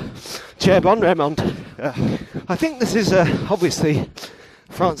 Yeah, Cher Bon Raymond. Yeah. I think this is obviously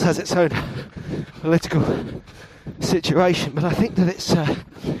France has its own political situation, but I think that it's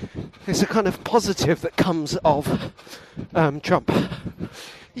a kind of positive that comes of Trump.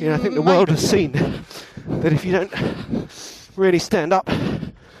 You know, I think the world has seen that if you don't really stand up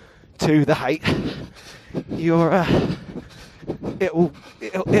to the hate, you're it'll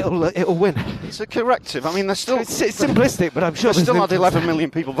win. It's a corrective. I mean, there's still it's simplistic, but I'm sure there's still had 11 million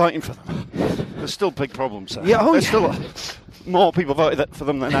people voting for them. There's still big problems there. Yeah, there's still more people voted for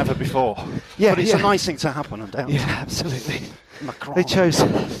them than ever before. Yeah, but it's a nice thing to happen, undoubtedly. Yeah, absolutely. Macron. They chose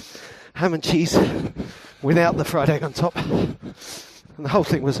ham and cheese without the fried egg on top, and the whole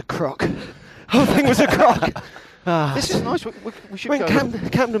thing was a crock. This is nice. We should go.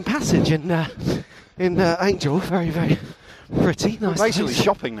 Camden Passage in Angel, very, very pretty. Nice. We're basically place.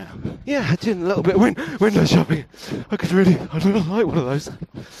 shopping now. Yeah, doing a little bit of window shopping. I don't like one of those.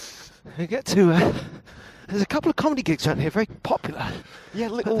 I get to. There's a couple of comedy gigs around here, very popular. Yeah,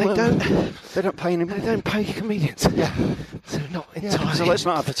 little. They don't pay anymore. They don't pay comedians. Yeah, so not entirely. So let's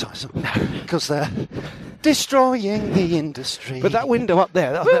not advertise them. No, because they're destroying the industry. But that window up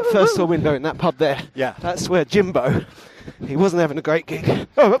there, that first floor window in that pub there. Yeah, that's where Jimbo. He wasn't having a great gig.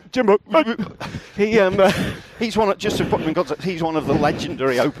 Oh, Jimbo! He's one of, just to put him in context, he's one of the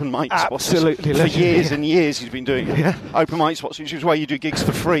legendary open mic spots. Absolutely, for years and years he's been doing open mic spots, which is where you do gigs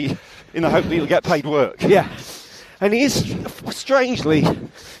for free in the hope that you'll get paid work. Yeah, and he is strangely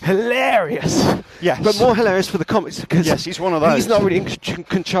hilarious. Yes, but more hilarious for the comics because he's one of those. He's not really in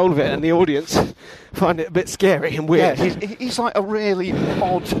control of it, and the audience find it a bit scary and weird. Yeah, he's like a really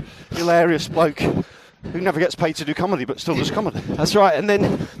odd, hilarious bloke who never gets paid to do comedy but still does comedy. That's right. And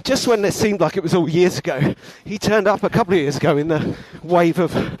then just when it seemed like it was all years ago, he turned up a couple of years ago in the wave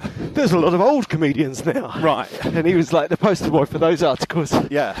of there's a lot of old comedians now. Right. And he was like the poster boy for those articles.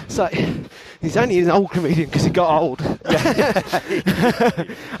 Yeah. It's like he's only an old comedian because he got old. Yeah.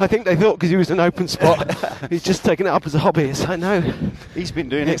 I think they thought because he was an open spot, he's just taken it up as a hobby. It's like, no. He's been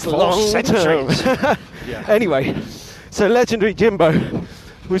doing it for long centuries. Yeah. Anyway, so legendary Jimbo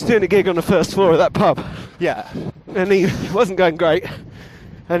was doing a gig on the first floor of that pub. Yeah. And he wasn't going great.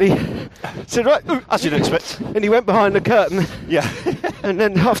 And he said, right, as you'd expect. And he went behind the curtain. Yeah. And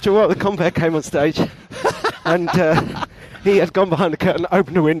then after a while, the compere came on stage. And he had gone behind the curtain,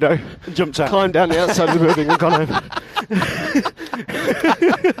 opened the window, jumped out, climbed down the outside of the building and gone home.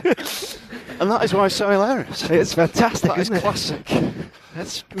 And that is why it's so hilarious. It's fantastic, that isn't is it? Classic.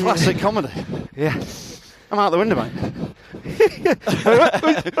 That's classic comedy. Yeah. I'm out the window, mate.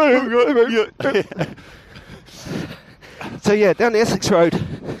 So yeah, down the Essex Road.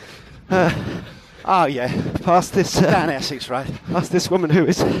 Past this down Essex Road. Past this woman who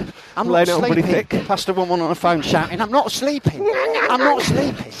is laying on pretty thick. Past a woman on a phone shouting, "I'm not sleeping. I'm not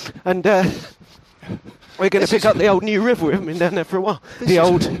sleeping." And we're going to pick up the old New River. We haven't been down there for a while. The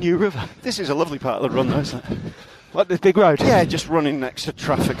old New River. This is a lovely part of the run, though, isn't it? What, this big road? Yeah, just running next to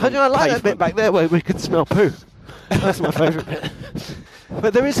traffic. I like that bit back there where we could smell poo. That's my favourite bit.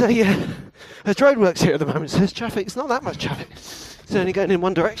 But there is there's roadworks here at the moment, so there's traffic. It's not that much traffic. It's only going in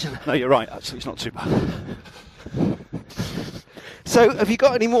one direction. No, you're right, actually, it's not too bad. So, have you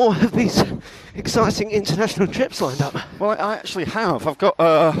got any more of these exciting international trips lined up? Well, I actually have. I've got,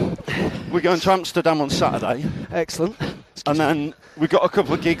 we're going to Amsterdam on Saturday. Excellent. And then we've got a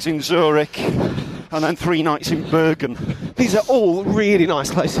couple of gigs in Zurich. And then 3 nights in Bergen. These are all really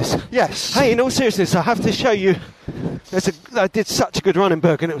nice places. Yes. Hey, in all seriousness, I have to show you. I did such a good run in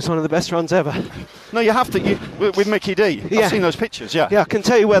Bergen. It was one of the best runs ever. No, you have to. With Mickey D. Yeah. I've seen those pictures. Yeah. Yeah, I can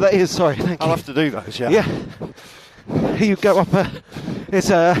tell you where that is. Sorry, thank you. I'll have to do those. Yeah. Yeah. You go up it's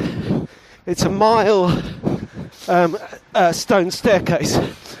a mile stone staircase.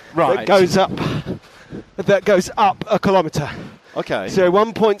 Right. That goes up a kilometre. Okay. So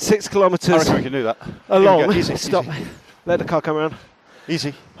 1.6 kilometres. I reckon we can do that. Along. Easy. Stop. Easy. Let the car come around.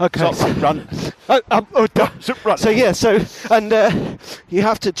 Easy. Okay. Stop. Run. Run. So yeah. And you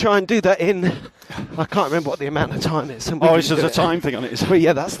have to try and do that in. I can't remember what the amount of time is. There's a time thing on it. But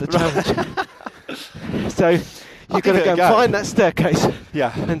yeah, that's the challenge. So you're going to go and find that staircase.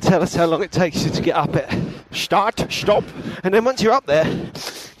 Yeah. And tell us how long it takes you to get up it. Start. Stop. And then once you're up there,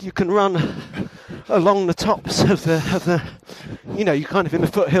 you can run along the tops of the, you know, you're kind of in the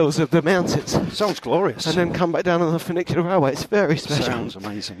foothills of the mountains. Sounds glorious. And then come back down on the funicular railway. It's very special. Sounds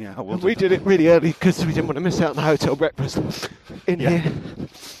amazing, yeah. We did it really early because we didn't want to miss out on the hotel breakfast in here.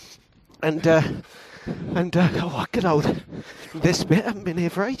 And oh, good old this bit. I haven't been here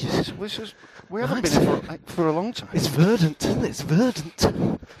for ages. We haven't been here for a long time. It's verdant, isn't it? It's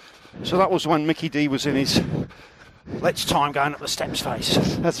verdant. So that was when Mickey D was in his let's time going up the steps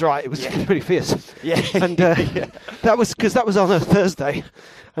phase. That's right. It was pretty fierce. Yeah. And that was because that was on a Thursday,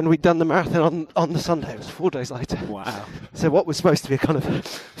 and we'd done the marathon on the Sunday. It was 4 days later. Wow. So what was supposed to be a kind of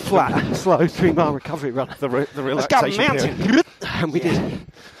flat, slow 3-mile recovery run. The relaxation Let's go mountain. period. And we did.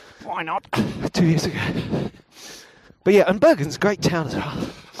 Why not? 2 years ago. But yeah, and Bergen's a great town as well.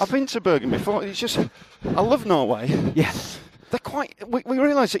 I've been to Bergen before. It's just, I love Norway. Yeah. They're quite. We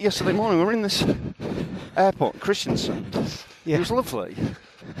realised it yesterday morning. We were in this airport, Kristiansand. Yeah. It was lovely.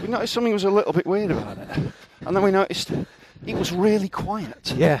 We noticed something was a little bit weird about it, and then we noticed it was really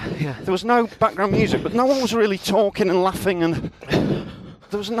quiet. Yeah. There was no background music, but no one was really talking and laughing, and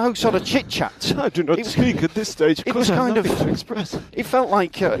there was no sort of chit chat. I do not speak at this stage. It was kind of to express. It felt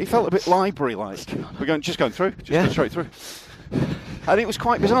like it felt a bit library-like. We're going through, going straight through, and it was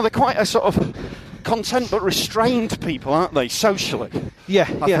quite bizarre. They're quite a sort of content but restrained people, aren't they? Socially, I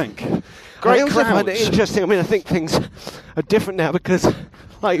think. I Great also crowds. find it interesting. I mean, I think things are different now because,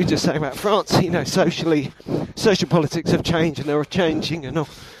 like you were just saying about France, you know, social politics have changed and they're changing and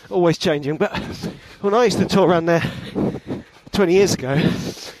always changing. But when I used to tour around there 20 years ago,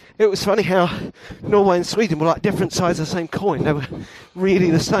 it was funny how Norway and Sweden were like different sides of the same coin. They were really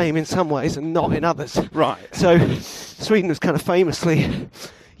the same in some ways and not in others. Right. So Sweden was kind of famously,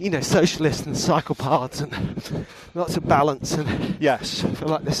 you know, socialist and psychopaths and lots of balance. And yes, I feel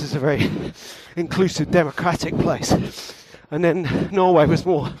like this is a very inclusive, democratic place. And then Norway was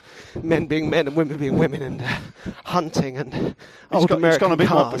more men being men and women being women and hunting and old American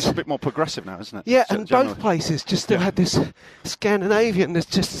cars. It's a bit more progressive now, isn't it? Yeah, and both places just still had this Scandinavian, there's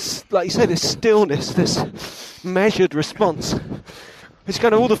just, like you say, this stillness, this measured response. It's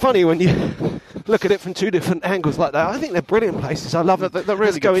kind of all the funny when you look at it from two different angles like that. I think they're brilliant places. I love them. They're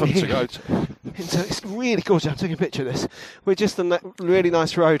really good fun to go to. It's really gorgeous. I'm taking a picture of this. We're just on that really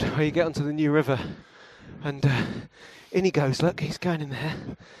nice road where you get onto the New River. And in he goes. Look, he's going in there.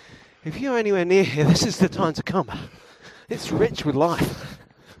 If you're anywhere near here, this is the time to come. It's rich with life.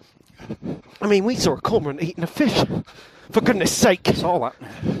 I mean, we saw a cormorant eating a fish. For goodness sake. It's all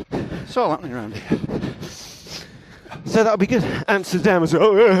happening. It's all happening around here. So that'll be good. Amsterdam as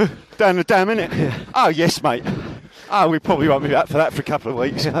well. Down the dam, innit? Yeah. Oh, yes, mate. Oh, we probably won't be back for that for a couple of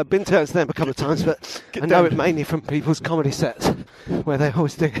weeks. Yeah, I've been to Amsterdam a couple of times, but I know it mainly from people's comedy sets, where they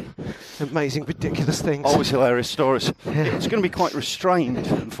always do amazing, ridiculous things. Always hilarious stories. Yeah. It's going to be quite restrained,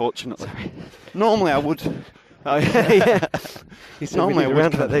 unfortunately. Normally I would... Oh, yeah. He's normally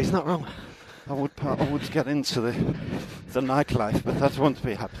around that day, he's not wrong. I would get into the nightlife, but that won't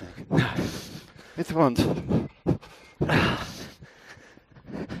be happening. It won't.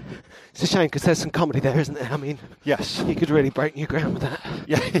 It's a shame because there's some comedy there, isn't there? I mean, yes, you could really break new ground with that.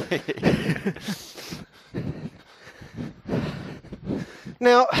 Yeah.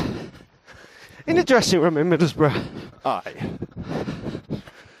 Now, in the dressing room in Middlesbrough,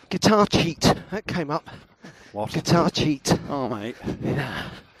 guitar cheat, that came up. What? Guitar cheat. Oh, mate. Yeah.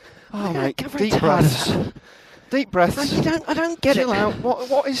 Oh, mate. Deep breaths. Deep breaths. I don't get Chill it. out.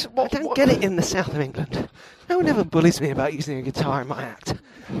 What I don't get it in the south of England. No one ever bullies me about using a guitar in my act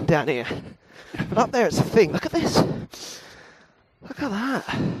down here. But up there it's a thing. Look at this. Look at that.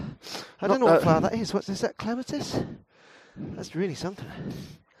 I don't know what flower that is. Is that clematis? That's really something.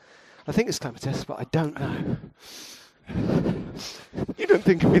 I think it's clematis, but I don't know. You don't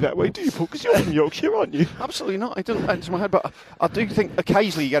think of me that way, do you, Paul? Because you're from Yorkshire, aren't you? Absolutely not. It doesn't enter my head, but I do think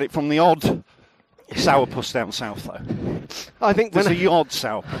occasionally you get it from the odd sourpuss down south, though. I think there's the odd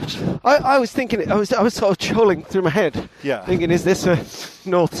sourpuss. I was thinking, I was sort of trolling through my head, thinking, is this a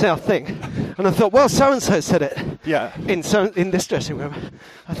north-south thing? And I thought, well, so-and-so said it. Yeah. In this dressing room.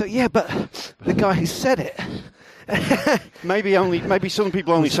 I thought, yeah, but the guy who said it. Maybe some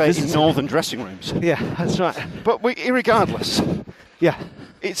people only say it in northern dressing rooms. Yeah, that's right. But irregardless, yeah,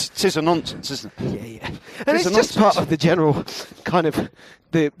 it is a nonsense, isn't it? Yeah. And it's just part of the general kind of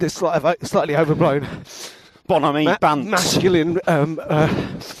the slightly overblown bonhomie banter, masculine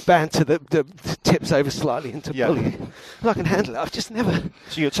banter that tips over slightly into bullying. And I can handle it. I've just never.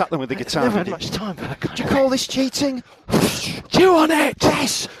 So you attack them with the guitar. Never had much time for that kind Do you call this cheating? Chew on it.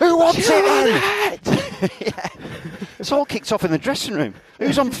 Yes. Who wants Chew it? On it? Yeah. It's all kicked off in the dressing room.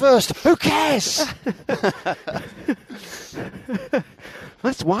 Who's on first? Who cares?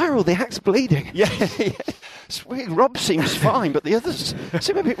 That's why are all the acts bleeding? Yeah. It's weird. Rob seems fine, but the others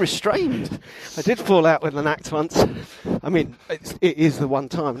seem a bit restrained. I did fall out with an act once. I mean, it is the one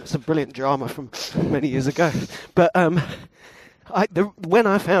time. It's a brilliant drama from many years ago. But when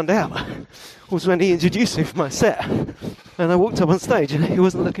I found out was when he introduced me for my set. And I walked up on stage and he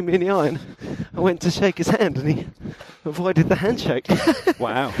wasn't looking me in the eye. And I went to shake his hand and he avoided the handshake.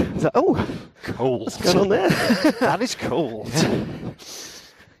 Wow. I was like, oh, cold. What's going on there? That is cold.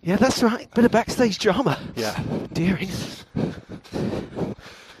 Yeah, that's right. Bit of backstage drama. Yeah. Deering.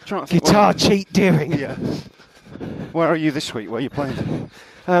 Guitar cheat Deering. Yeah. Where are you this week? Where are you playing?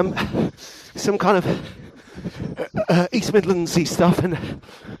 Some kind of East Midlandsy stuff in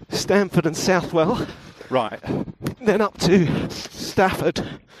Stamford and Southwell. Right. Then up to Stafford.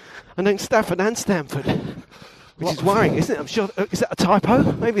 And then Stafford and Stamford. Which is worrying, isn't it? I'm sure. Is that a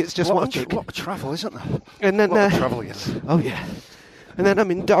typo? Maybe it's just one. A lot of travel, isn't there? And then travel again. Oh yeah. And then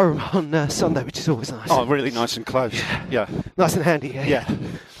I'm in Durham on Sunday, which is always nice. Oh, really nice and close. Yeah. Nice and handy. Yeah.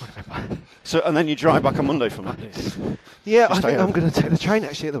 So, and then you drive back on Monday from that? Yeah, I think I'm going to take the train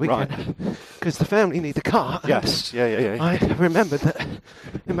actually at the weekend because the family need the car. Yes. Yeah. I remembered that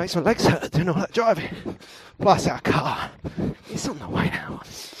it makes my legs hurt doing all that driving. Plus our car. It's on the way now.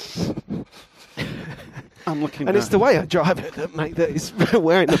 I'm looking. And it's the way I drive it that is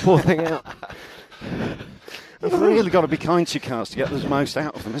wearing the poor thing out. You've really got to be kind to your cars to get the most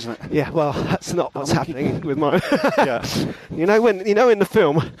out of them, isn't it? Yeah, well, that's not what's happening with mine. Yeah. You know in the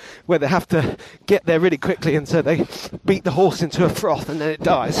film where they have to get there really quickly and so they beat the horse into a froth and then it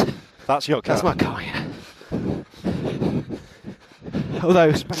dies. That's your car. That's my car, yeah. Although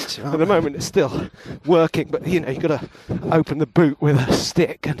at the moment it's still working, but you've got to open the boot with a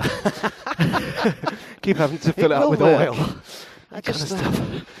stick and keep having to fill it up with oil. That kind of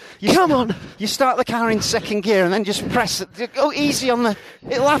stuff. Come on! You start the car in second gear and then just press it. Go easy on the...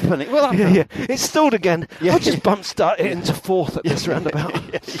 It'll happen. It will happen. Yeah. It's stalled again. I'll just bump start it into fourth at this roundabout.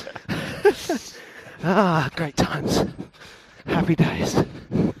 Great times. Happy days.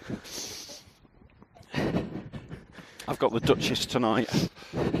 I've got the Duchess tonight.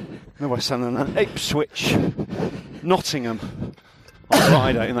 No West End and then Ipswich, Nottingham on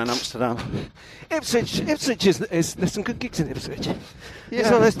Friday and then Amsterdam. Ipswich is there's some good gigs in Ipswich. Yeah. It's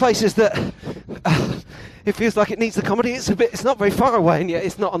one of those places that it feels like it needs the comedy. It's not very far away and yet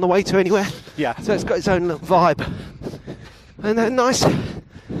it's not on the way to anywhere. Yeah. So it's got its own little vibe. And a nice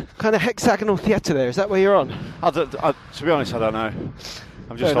kind of hexagonal theatre there. Is that where you're on? To be honest, I don't know.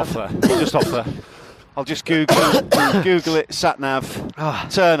 I'm just off there. I'll just Google it, sat nav,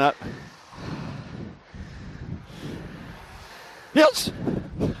 turn up. Yes.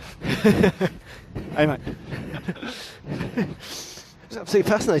 Hey mate. I was absolutely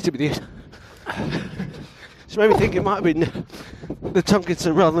fascinated with you. Which made me think it might have been the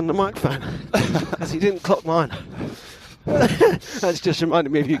Tomkinson rather than the microphone, as he didn't clock mine. That's just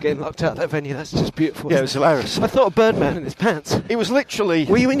reminded me of you getting locked out of that venue. That's just beautiful. Yeah, it was hilarious. I thought of Birdman in his pants. It was literally...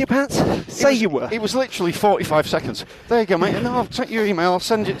 Were you in your pants? You were. It was literally 45 seconds. There you go, mate. No, I'll take your email. I'll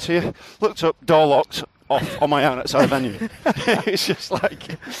send it to you. Looked up, door locked, off on my own outside the venue. It's just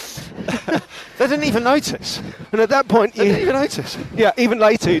like... They didn't even notice. And at that point... They didn't even notice. Yeah, even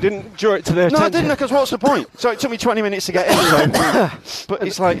later, you didn't draw it to their attention. No, I didn't, because what's the point? So it took me 20 minutes to get in. So. But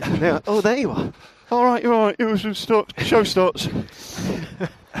it's like... Oh, there you are. All right, you're all right. It was show starts.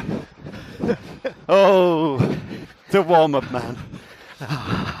 Oh, the warm-up man.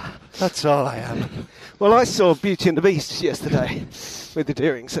 That's all I am. Well, I saw Beauty and the Beast yesterday with the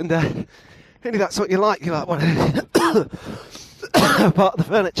Deerings, and really that's what you like. You like one part of the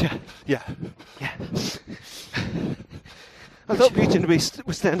furniture. Yeah. I thought Beauty and the Beast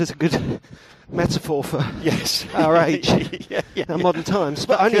would stand as a good metaphor for our age and modern times,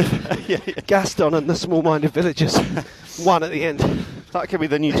 but only Gaston and the small-minded villagers won at the end. That could be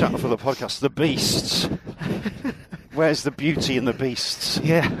the new title for the podcast, The Beasts. Where's the beauty in the beasts?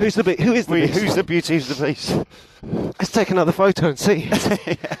 Yeah, who is the beast? Who's the beauty, who's the beast? Let's take another photo and see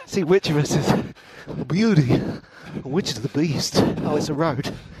which of us is the beauty and which is the beast. Oh, it's a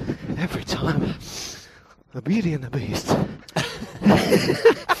road every time. The Beauty and the Beast.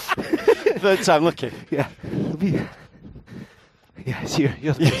 Third time lucky. Yeah. Yeah, it's you.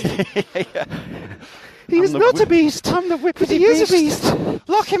 You're the beast. He was not a beast. I'm the whippity beast. He is a beast.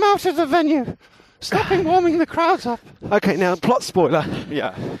 Lock him out of the venue. Stop him warming the crowd up. Okay, now plot spoiler.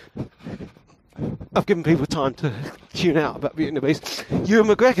 Yeah. I've given people time to tune out about Beauty and the Beast. Ewan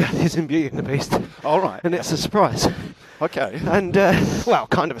McGregor is in Beauty and the Beast. All right. And it's a surprise. Okay. And, well,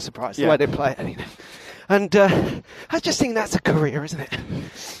 kind of a surprise, the way they play it. And I just think that's a career, isn't it?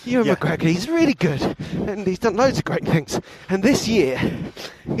 Ewan McGregor, he's really good, and he's done loads of great things. And this year,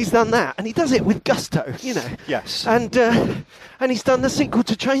 he's done that, and he does it with gusto, you know. Yes. And he's done the sequel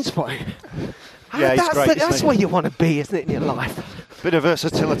to Trainspotting. Yeah, he's great. That's where you want to be, isn't it, in your life? Bit of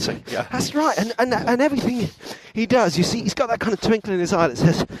versatility. Yeah. That's right, and everything he does, you see, he's got that kind of twinkle in his eye that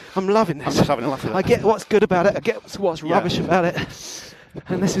says, "I'm loving this. I'm just having a laugh at it. I get what's good about it. I get what's rubbish about it."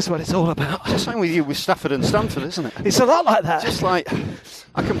 And this is what it's all about. It's the same with you with Stafford and Stanford, isn't it? It's a lot like that. Just like,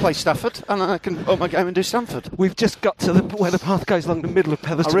 I can play Stafford and I can up my game and do Stanford. We've just got to where the path goes along the middle of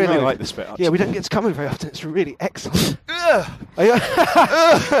Petherton I really Road. like this bit, actually. Yeah, we don't get to come in very often. It's really excellent.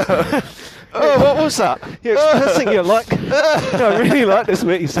 Oh, what was that? You're expressing your like. I really like this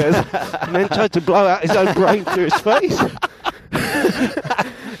bit, he says, and then tried to blow out his own brain through his face.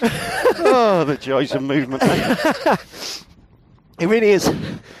 Oh, the joys of movement. It really is.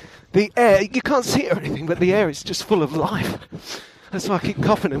 The air, you can't see it or anything, but the air is just full of life. That's why I keep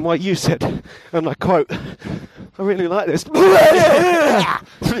coughing, and why you said, and I quote, "I really like this."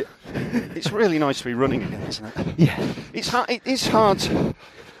 It's really nice to be running again, isn't it? Yeah. It is hard.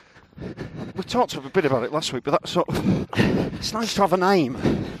 We talked a bit about it last week, but that sort of, it's nice to have an aim.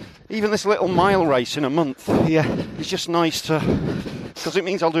 Even this little mile race in a month, it's just nice to, because it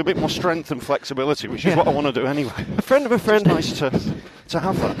means I'll do a bit more strength and flexibility, which is what I want to do anyway. A friend of a friend. It's nice to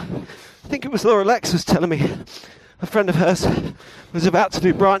have that. I think it was Laura Lex was telling me a friend of hers was about to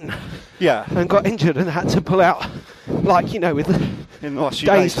do Brighton. Yeah. And got injured and had to pull out, like, you know, with in the last few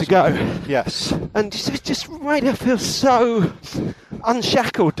days to go. Yes. And it just made her feel so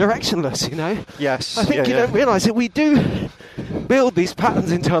unshackled, directionless, you know? Yes. I think you don't realise that we do build these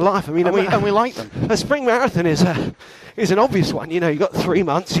patterns into our life. I mean, and we like them. A spring marathon is an obvious one. You know, you've got 3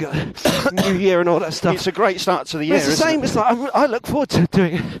 months, you've got New Year and all that stuff. It's a great start to the year. It's the same. It's like I look forward to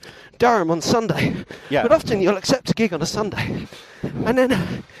doing Durham on Sunday. Yeah. But often you'll accept a gig on a Sunday, and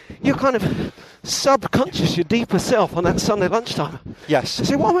then you're kind of subconscious, your deeper self on that Sunday lunchtime. Yes.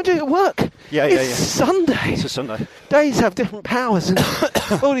 So what am I doing at work? It's Sunday. It's a Sunday. Days have different powers and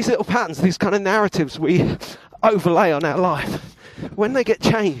all these little patterns, these kind of narratives we overlay on our life. When they get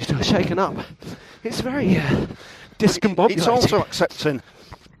changed or shaken up, it's very discombobulating. It's also accepting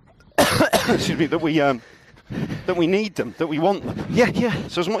excuse me, that we need them, that we want them. Yeah.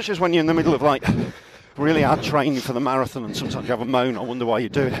 So as much as when you're in the middle of like really hard training for the marathon and sometimes you have a moan, I wonder why you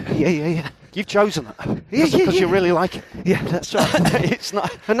do it. Yeah. You've chosen that. Because you really like it. Yeah, that's right. It's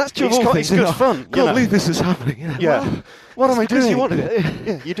not, and that's true of all things. It's good fun. Can't believe this is happening. You know? Yeah. Well, what am I doing? You wanted it.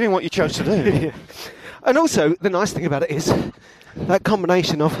 Yeah, you're doing what you chose to do. Yeah. And also, the nice thing about it is that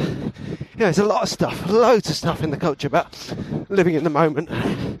combination of, there's a lot of stuff, loads of stuff in the culture about living in the moment,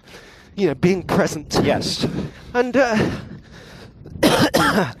 being present. Yes. And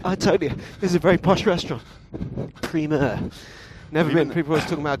I told you, this is a very posh restaurant. Primeur. Never been. People always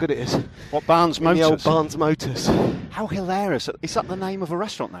talking about how good it is. What, Barnes Motors? The old Barnes Motors. How hilarious. Is that the name of a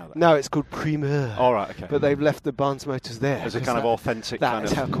restaurant now? Then? No, it's called Primeur. All right, okay. But they've left the Barnes Motors there. As a kind of authentic That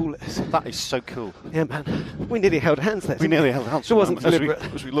is how cool it is. That is so cool. Yeah, man. We nearly held hands there. We nearly held hands. It wasn't deliberate.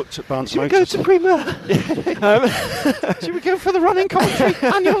 As we looked at Barnes Should Motors. we go to Primeur? Should we go for the running commentary?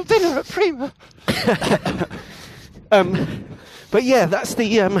 Annual dinner at Primeur. But yeah, that's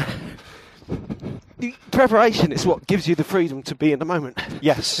the preparation is what gives you the freedom to be in the moment.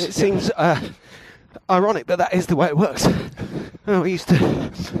 Yes. It seems ironic, but that is the way it works. We used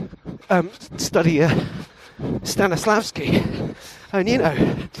to study Stanislavski, and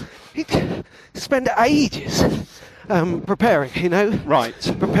he'd spend ages preparing, Right.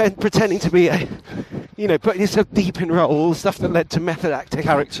 Pretending to be putting yourself deep in role, stuff that led to method acting.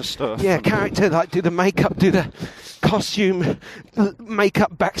 Character stuff. Yeah, character, like do the makeup, do the costume,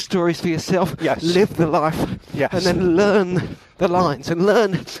 makeup backstories for yourself. Yes. Live the life. Yes. And then learn the lines and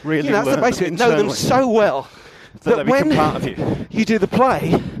learn. Really that's the learn basic. Know them so well that they become when part of you. You do the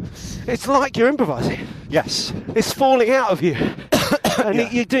play, it's like you're improvising. Yes. It's falling out of you.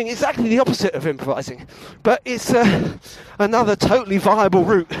 And you're doing exactly the opposite of improvising. But it's another totally viable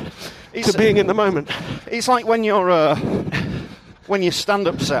route to being in the moment. It's like when your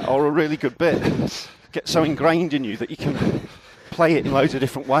stand-up set or a really good bit gets so ingrained in you that you can play it in loads of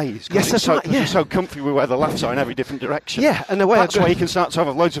different ways. Yes, that's right. You're so comfy with where the laughs are in every different direction. Yeah, and that's why you can start to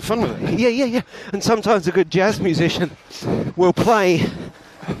have loads of fun with it. Yeah. And sometimes a good jazz musician will play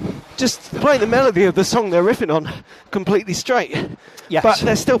the melody of the song they're riffing on completely straight. Yes. But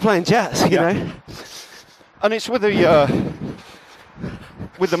they're still playing jazz, you know. And it's with the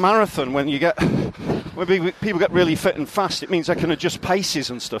marathon when people get really fit and fast, it means they can adjust paces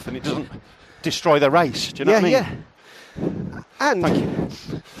and stuff, and it doesn't destroy their race. Do you know what I mean? Yeah. And thank you.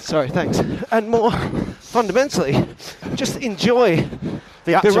 Sorry, thanks. And more fundamentally, just enjoy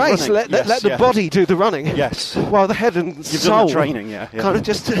the act of race. Running. Let the body do the running. Yes. While the head and You've soul done the training, yeah. kind of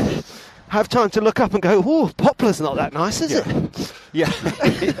just have time to look up and go, "Oh, Poplar's not that nice, is it?" Yeah.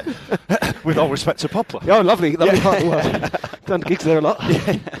 With all respect to Poplar. Oh, lovely part of the world. Done gigs there a lot.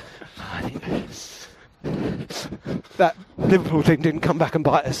 Yeah. That Liverpool thing didn't come back and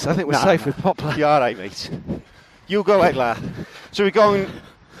bite us. I think we're safe with Poplar. You're all right, mate. You go out there. So we're going,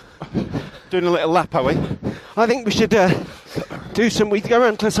 doing a little lap, are we? I think we should we go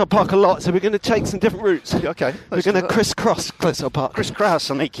around Clissold Park a lot, so we're going to take some different routes. Okay. We're going to crisscross Clissold Park.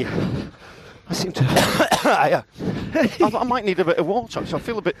 Crisscross, I you. I seem to... Yeah. I might need a bit of water, so I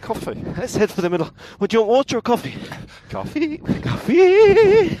feel a bit coffee. Let's head for the middle. Would you want water or coffee? Coffee. Coffee!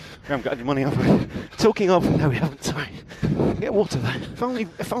 We haven't got any money, have we? Talking of... No, we haven't, sorry. Get water, though.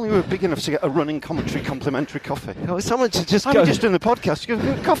 If only we were big enough to get a running commentary complimentary coffee. Oh, someone should just I'm go... just doing the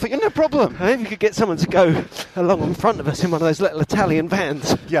podcast. Coffee, no problem. Maybe you could get someone to go along in front of us in one of those little Italian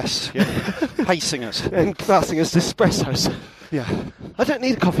vans. Yes, yeah. Pacing us. And passing us espressos. Yeah. I don't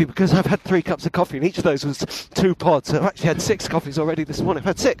need a coffee because I've had 3 cups of coffee and each of those was 2 pods. So I've actually had 6 coffees already this morning. I've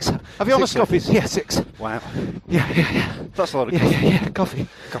had 6. Have you honestly? 6 coffees? Yeah, 6. Wow. Yeah. That's a lot of coffee. Yeah. Coffee.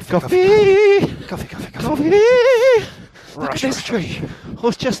 Look at this tree.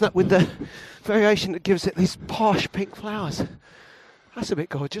 Horse chestnut with the variation that gives it these posh pink flowers. That's a bit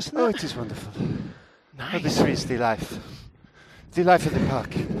gorgeous, isn't it? Oh, it is wonderful. Nice. Oh, this is the life. The life of the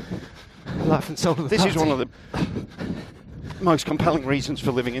park. Life and soul of the This party. is one of the most compelling reasons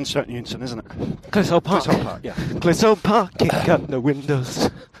for living in St Newington, isn't it? Clissold Park. Clissold Park, yeah. Clissold Park, kick out the windows.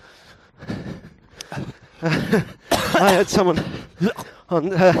 I had someone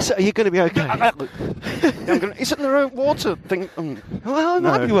on... so are you going to be okay? Isn't there a water thing? Well, it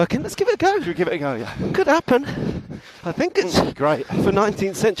might be working. Let's give it a go. Should we give it a go, yeah? Could happen. I think it's great for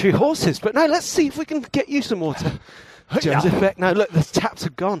 19th century horses. But no, let's see if we can get you some water. Jones effect. No, look, the taps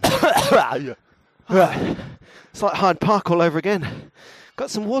have gone. Right. It's like Hyde Park all over again. Got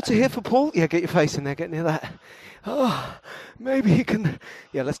some water here for Paul? Yeah, get your face in there, get near that. Oh, maybe he can...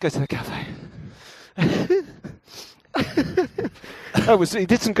 Yeah, let's go to the cafe. He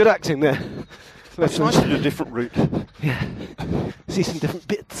did some good acting there. It's nice to do a different route. Yeah. See some different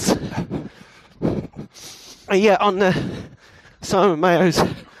bits. On Simon Mayo's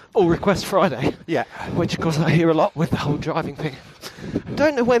All Request Friday. Yeah. Which, of course, I hear a lot with the whole driving thing. I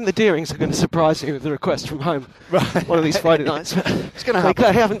don't know when the Deerings are going to surprise me with the request from home. Right. One of these Friday nights. It's going to happen.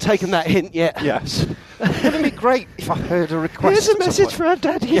 They haven't taken that hint yet. Yes. Wouldn't it be great if I heard a request? Here's a message for our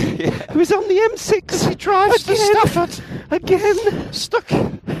daddy, who's on the M6. He drives to Stafford. Again. Stuck.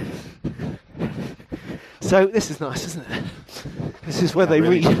 So this is nice, isn't it? This is where they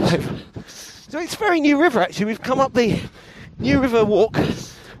read. So it's very New River, actually. We've come up the New River walk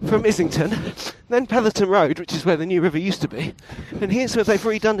from Islington, then Petherton Road, which is where the New River used to be, and here's where they've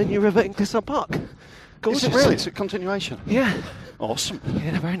redone the New River in Clissold Park. Gorgeous. Is it really? It's a continuation? Yeah. Awesome.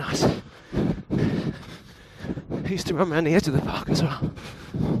 Yeah, very nice. I used to run around the edge of the park as well.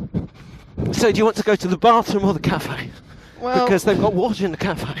 So do you want to go to the bathroom or the cafe? Well, because they've got water in the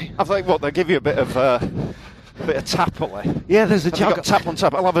cafe. I think they give you a bit of tap, will they? Yeah, there's a jug. Got tap on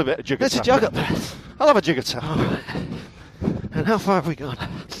tap. I'll have a bit of jug. There's a jug up there. I'll have a jug of tap. Oh. And how far have we gone?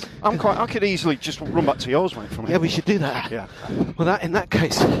 I could easily just run back to yours, mate. From here. Yeah, we should do that. Yeah. Well, in that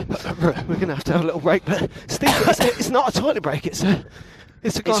case, we're going to have a little break. But Steve, it's not a toilet break. It's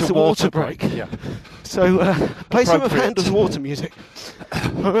a glass of water break. Yeah. So play some of Handel's water music.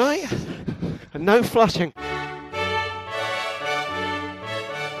 All right. And no flushing.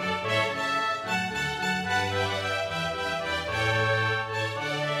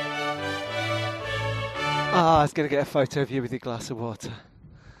 I was going to get a photo of you with your glass of water.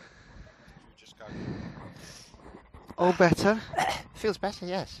 Just go. All better? Feels better,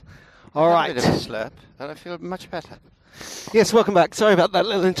 yes. All right. A bit of a slurp, and I feel much better. Yes, welcome back. Sorry about that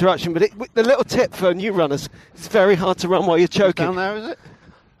little interruption, but the little tip for new runners, it's very hard to run while you're choking. Down there, is it?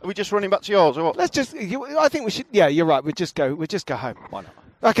 Are we just running back to yours, or what? I think we should, yeah, you're right, we'll just go home. Why not?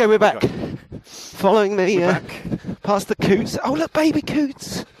 Okay, we're back. Following the, past the coots. Oh, look, baby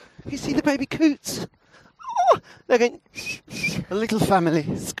coots. You see the baby coots? Oh, they're going, a little family.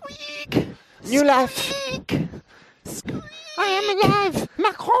 Squeak. New life. Squeak. Squeak. I am alive.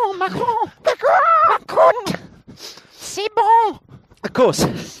 Macron. C'est bon. Of course,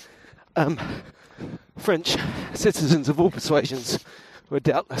 French citizens of all persuasions would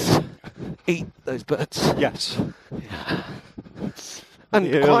doubtless eat those birds. Yes. Yeah. And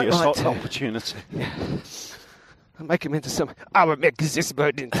the quite earliest right too. opportunity. Yeah. And make them into I will make this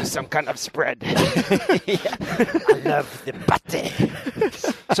bird into some kind of spread. I love the butter.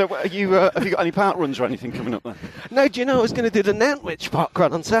 So have you got any park runs or anything coming up then? No, do you know I was going to do the Nantwich Park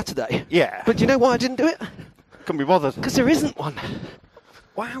Run on Saturday? Yeah. But do you know why I didn't do it? Couldn't be bothered. Because there isn't one.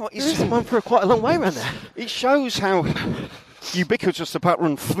 Wow, There isn't one for quite a long way around there. It shows how ubiquitous the park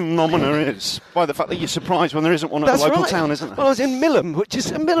run phenomena is by the fact that you're surprised when there isn't one at That's the local right. town, isn't there? Well, I was in Millom,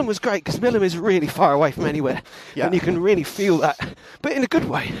 and Millom was great because Millom is really far away from anywhere, Yeah. and you can really feel that, but in a good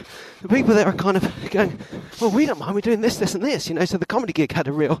way. The people there are kind of going, well, we don't mind, we're doing this, this and this, so the comedy gig had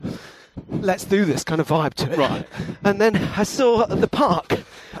a real let's do this kind of vibe to it. Right. And then I saw at the park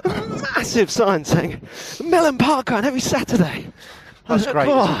a massive sign saying, Millom Park Run every Saturday. I was That's like,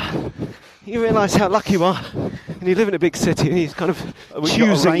 great, "Oh." You realise how lucky you are, and you live in a big city, and you're kind of We've got a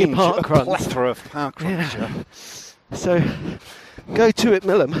choosing your range, park a runs. plethora of park runs. Yeah. So, go to it,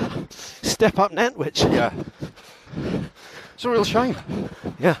 Millom. Step up Nantwich. Yeah. It's a real shame.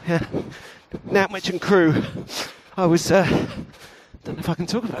 Yeah. Nantwich and Crewe. I was, don't know if I can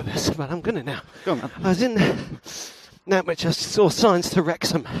talk about this, but I'm going to now. Go on, man. I was in Nantwich, I saw signs to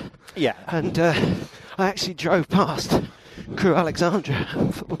Wrexham. Yeah. And I actually drove past Crewe Alexandra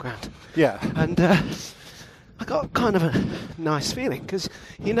football ground. Yeah. And I got kind of a nice feeling, because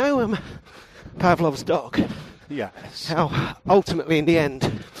Pavlov's dog, Yes. how ultimately in the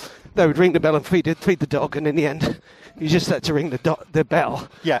end they would ring the bell and feed the dog, and in the end you just had to ring the bell.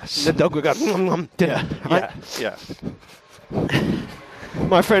 Yes. And the dog would go dinner. Right? Yeah.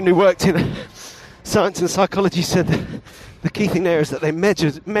 My friend who worked in science and psychology said that the key thing there is that they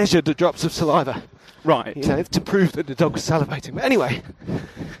measured the drops of saliva, Right. to prove that the dog was salivating. But anyway,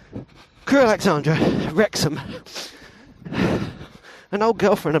 Crewe Alexandra, Wrexham, an old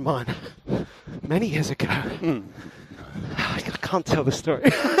girlfriend of mine, many years ago. I can't tell the story.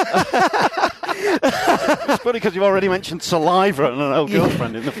 It's funny because you've already mentioned saliva and an old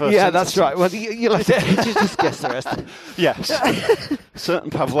girlfriend in the first Yeah, instance. that's right. Well, you'll have to just guess the rest. Yes. Certain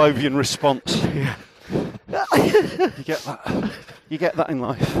Pavlovian response. Yeah. You get that. You get that in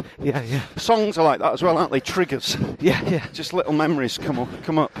life. Yeah. Songs are like that as well, aren't they? Triggers. Yeah. Just little memories come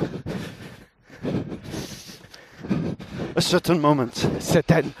up. A certain moment.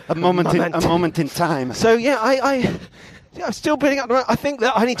 A moment in time. So yeah, I'm still building up. I think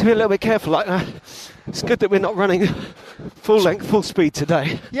that I need to be a little bit careful. It's good that we're not running full length, full speed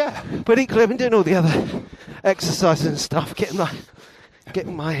today. Yeah. But equally, I've been doing all the other exercises and stuff, getting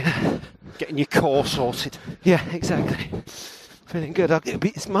your core sorted. Yeah, exactly. Feeling good.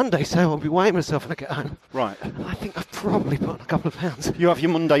 It's Monday, so I'll be weighing myself when I get home. Right. I think I've probably put on a couple of pounds. You have your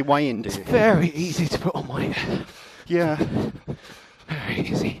Monday weigh-in, do you? Very easy to put on weight. Yeah. Very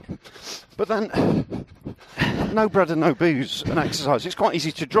easy. But then, no bread and no booze and exercise. It's quite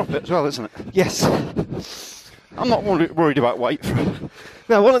easy to drop it as well, isn't it? Yes. I'm not worried about weight.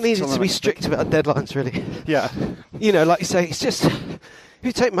 No, one of these is to be strict about deadlines, really. Yeah. Like you say, it's just, if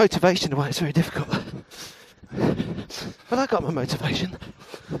you take motivation away, it's very difficult. But I got my motivation.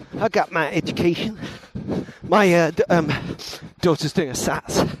 I got my education. My daughter's doing a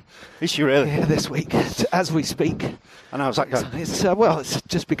SATs. Is she really? Yeah, this week, as we speak. And how's that going? It's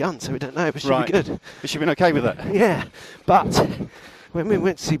just begun, so we don't know, but she'll be good. Has she been okay with it? Yeah, but when we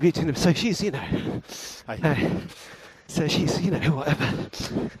went to see Beauty and the so she's, so she's, whatever,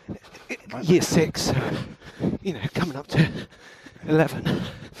 year 6, so, coming up to 11.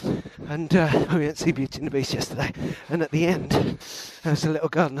 And we went to see Beauty and the Beast yesterday, and at the end, there was a little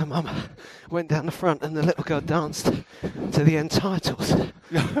girl and her mum went down the front, and the little girl danced to the end titles.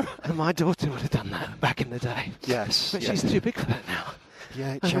 And my daughter would have done that back in the day. Yes. But she's too big for that now.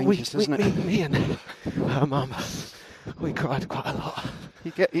 Yeah, it And changes, doesn't it? Me and her mum, we cried quite a lot.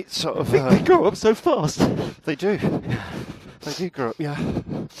 You get it sort of... They grow up so fast. They do. They do grow up, yeah.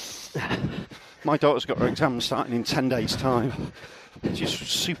 My daughter's got her exams starting in 10 days' time. She's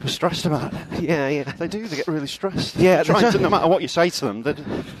super stressed about it. Yeah. They do, they get really stressed. Yeah, no matter what you say to them,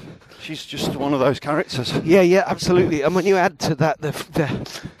 she's just one of those characters. Yeah, absolutely. And when you add to that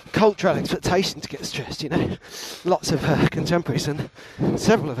the cultural expectation to get stressed, lots of her contemporaries and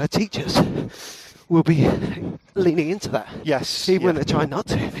several of her teachers will be leaning into that. Yes. Even when they're trying not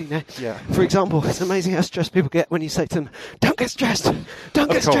to, Yeah. For example, it's amazing how stressed people get when you say to them, don't get stressed,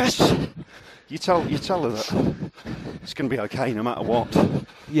 don't get stressed. You tell her that it's going to be okay no matter what.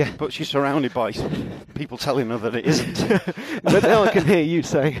 Yeah. But she's surrounded by people telling her that it isn't. But now I can hear you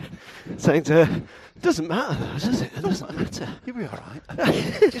saying to her, it doesn't matter though, does it? It doesn't matter. You'll be all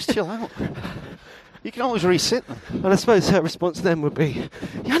right. Just chill out. You can always resit them. And I suppose her response then would be,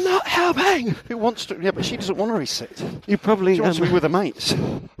 you're not helping! Who wants to? Yeah, but she doesn't want to resit. You probably... She wants to be with her mates.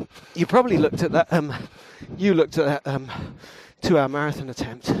 You probably looked at that... you looked at that 2-hour marathon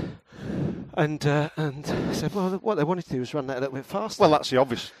attempt And said, well, what they wanted to do was run that a little bit faster. Well, that's the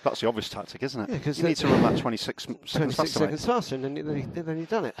obvious tactic, isn't it? Yeah, because you need to run that 26 seconds faster, and then you've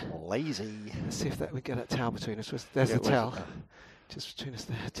done it. Lazy. Let's see if we get that towel between us. There's the towel. Just between us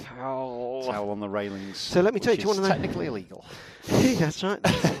there. Towel on the railings. So let me tell you, do you want to know? Technically illegal. Yeah, that's right.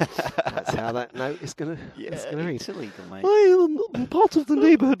 That's how that note is going to read. It's illegal, mate. I'm part of the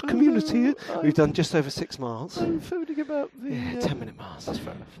neighbourhood community. We've done just over 6 miles. I'm phoning about the 10-minute miles. That's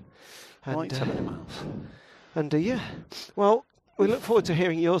fair enough. And, Like 10-minute miles. And well, we look forward to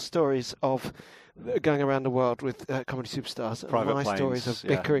hearing your stories of going around the world with comedy superstars. Private and my planes, stories of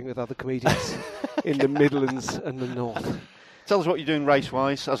bickering with other comedians in the Midlands and the North. Tell us what you're doing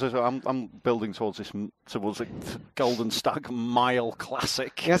race-wise. As I'm building towards a Golden Stag Mile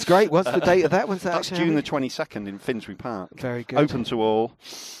Classic. That's great. What's the date of that? When's that? That's June the 22nd in Finsbury Park. Very good. Open to all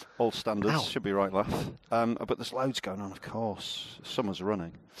standards. Ow. Should be right, laugh. But there's loads going on, of course. Summer's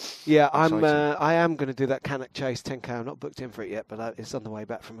running. Yeah, I am going to do that Cannock Chase 10K. I'm not booked in for it yet, but it's on the way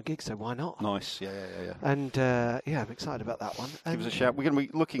back from a gig, so why not? Nice. Yeah. And I'm excited about that one. Give us a shout. We're going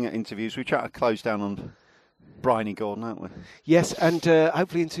to be looking at interviews. We try to close down on Bryony Gordon, aren't we? Yes, and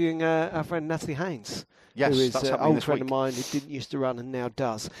hopefully interviewing our friend Natalie Haynes. Yes, who is that's an happening old this friend week. of mine who didn't used to run and now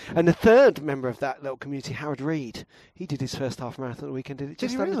does. And the third member of that little community, Howard Reid, he did his first half marathon at the weekend. Did it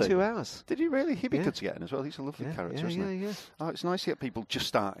just under 2 hours. Did he really? He'd be good to get in as well. He's a lovely character, isn't he? Yeah. Oh, it's nice to get people just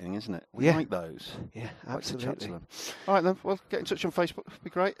starting, isn't it? We like those. Yeah, Like to chat to absolutely. them. All right then. Well, get in touch on Facebook. It'd be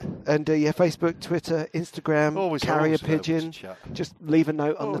great. And Facebook, Twitter, Instagram, Always carrier available to pigeon. chat. Just leave a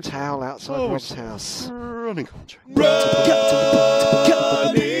note on the Always towel outside Always Rob's house. Running commentary.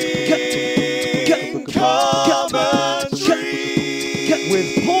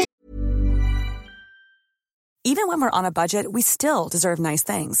 With Paul. Even when we're on a budget, we still deserve nice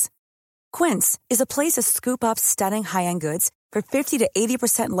things. Quince is a place to scoop up stunning high-end goods for 50 to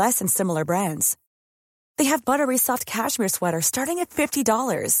 80% less than similar brands. They have buttery soft cashmere sweaters starting at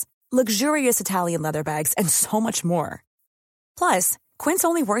 $50, luxurious Italian leather bags, and so much more. Plus, Quince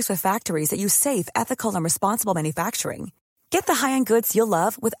only works with factories that use safe, ethical, and responsible manufacturing. Get the high-end goods you'll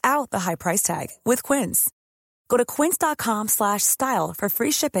love without the high price tag with Quince. Go to quince.com/style for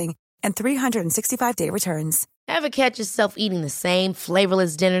free shipping and 365-day returns. Ever catch yourself eating the same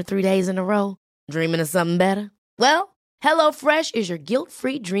flavorless dinner 3 days in a row? Dreaming of something better? Well, HelloFresh is your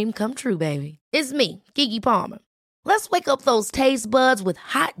guilt-free dream come true, baby. It's me, Keke Palmer. Let's wake up those taste buds with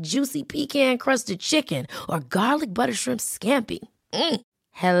hot, juicy pecan-crusted chicken or garlic butter shrimp scampi.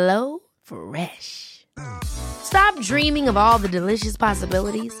 Hello Fresh. Stop dreaming of all the delicious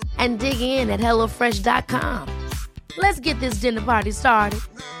possibilities and dig in at HelloFresh.com. Let's get this dinner party started.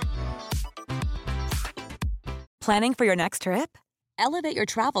 Planning for your next trip? Elevate your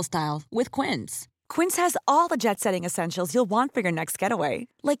travel style with Quince. Quince has all the jet-setting essentials you'll want for your next getaway,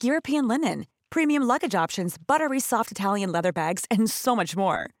 like European linen, premium luggage options, buttery soft Italian leather bags, and so much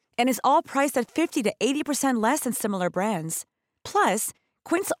more. And is all priced at 50 to 80% less than similar brands. Plus,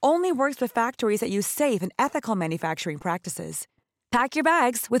 Quince only works with factories that use safe and ethical manufacturing practices. Pack your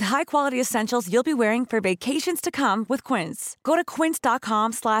bags with high-quality essentials you'll be wearing for vacations to come with Quince. Go to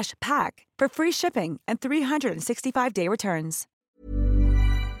quince.com/pack for free shipping and 365-day returns.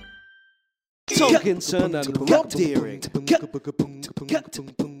 Tolkienson and Rob Deering.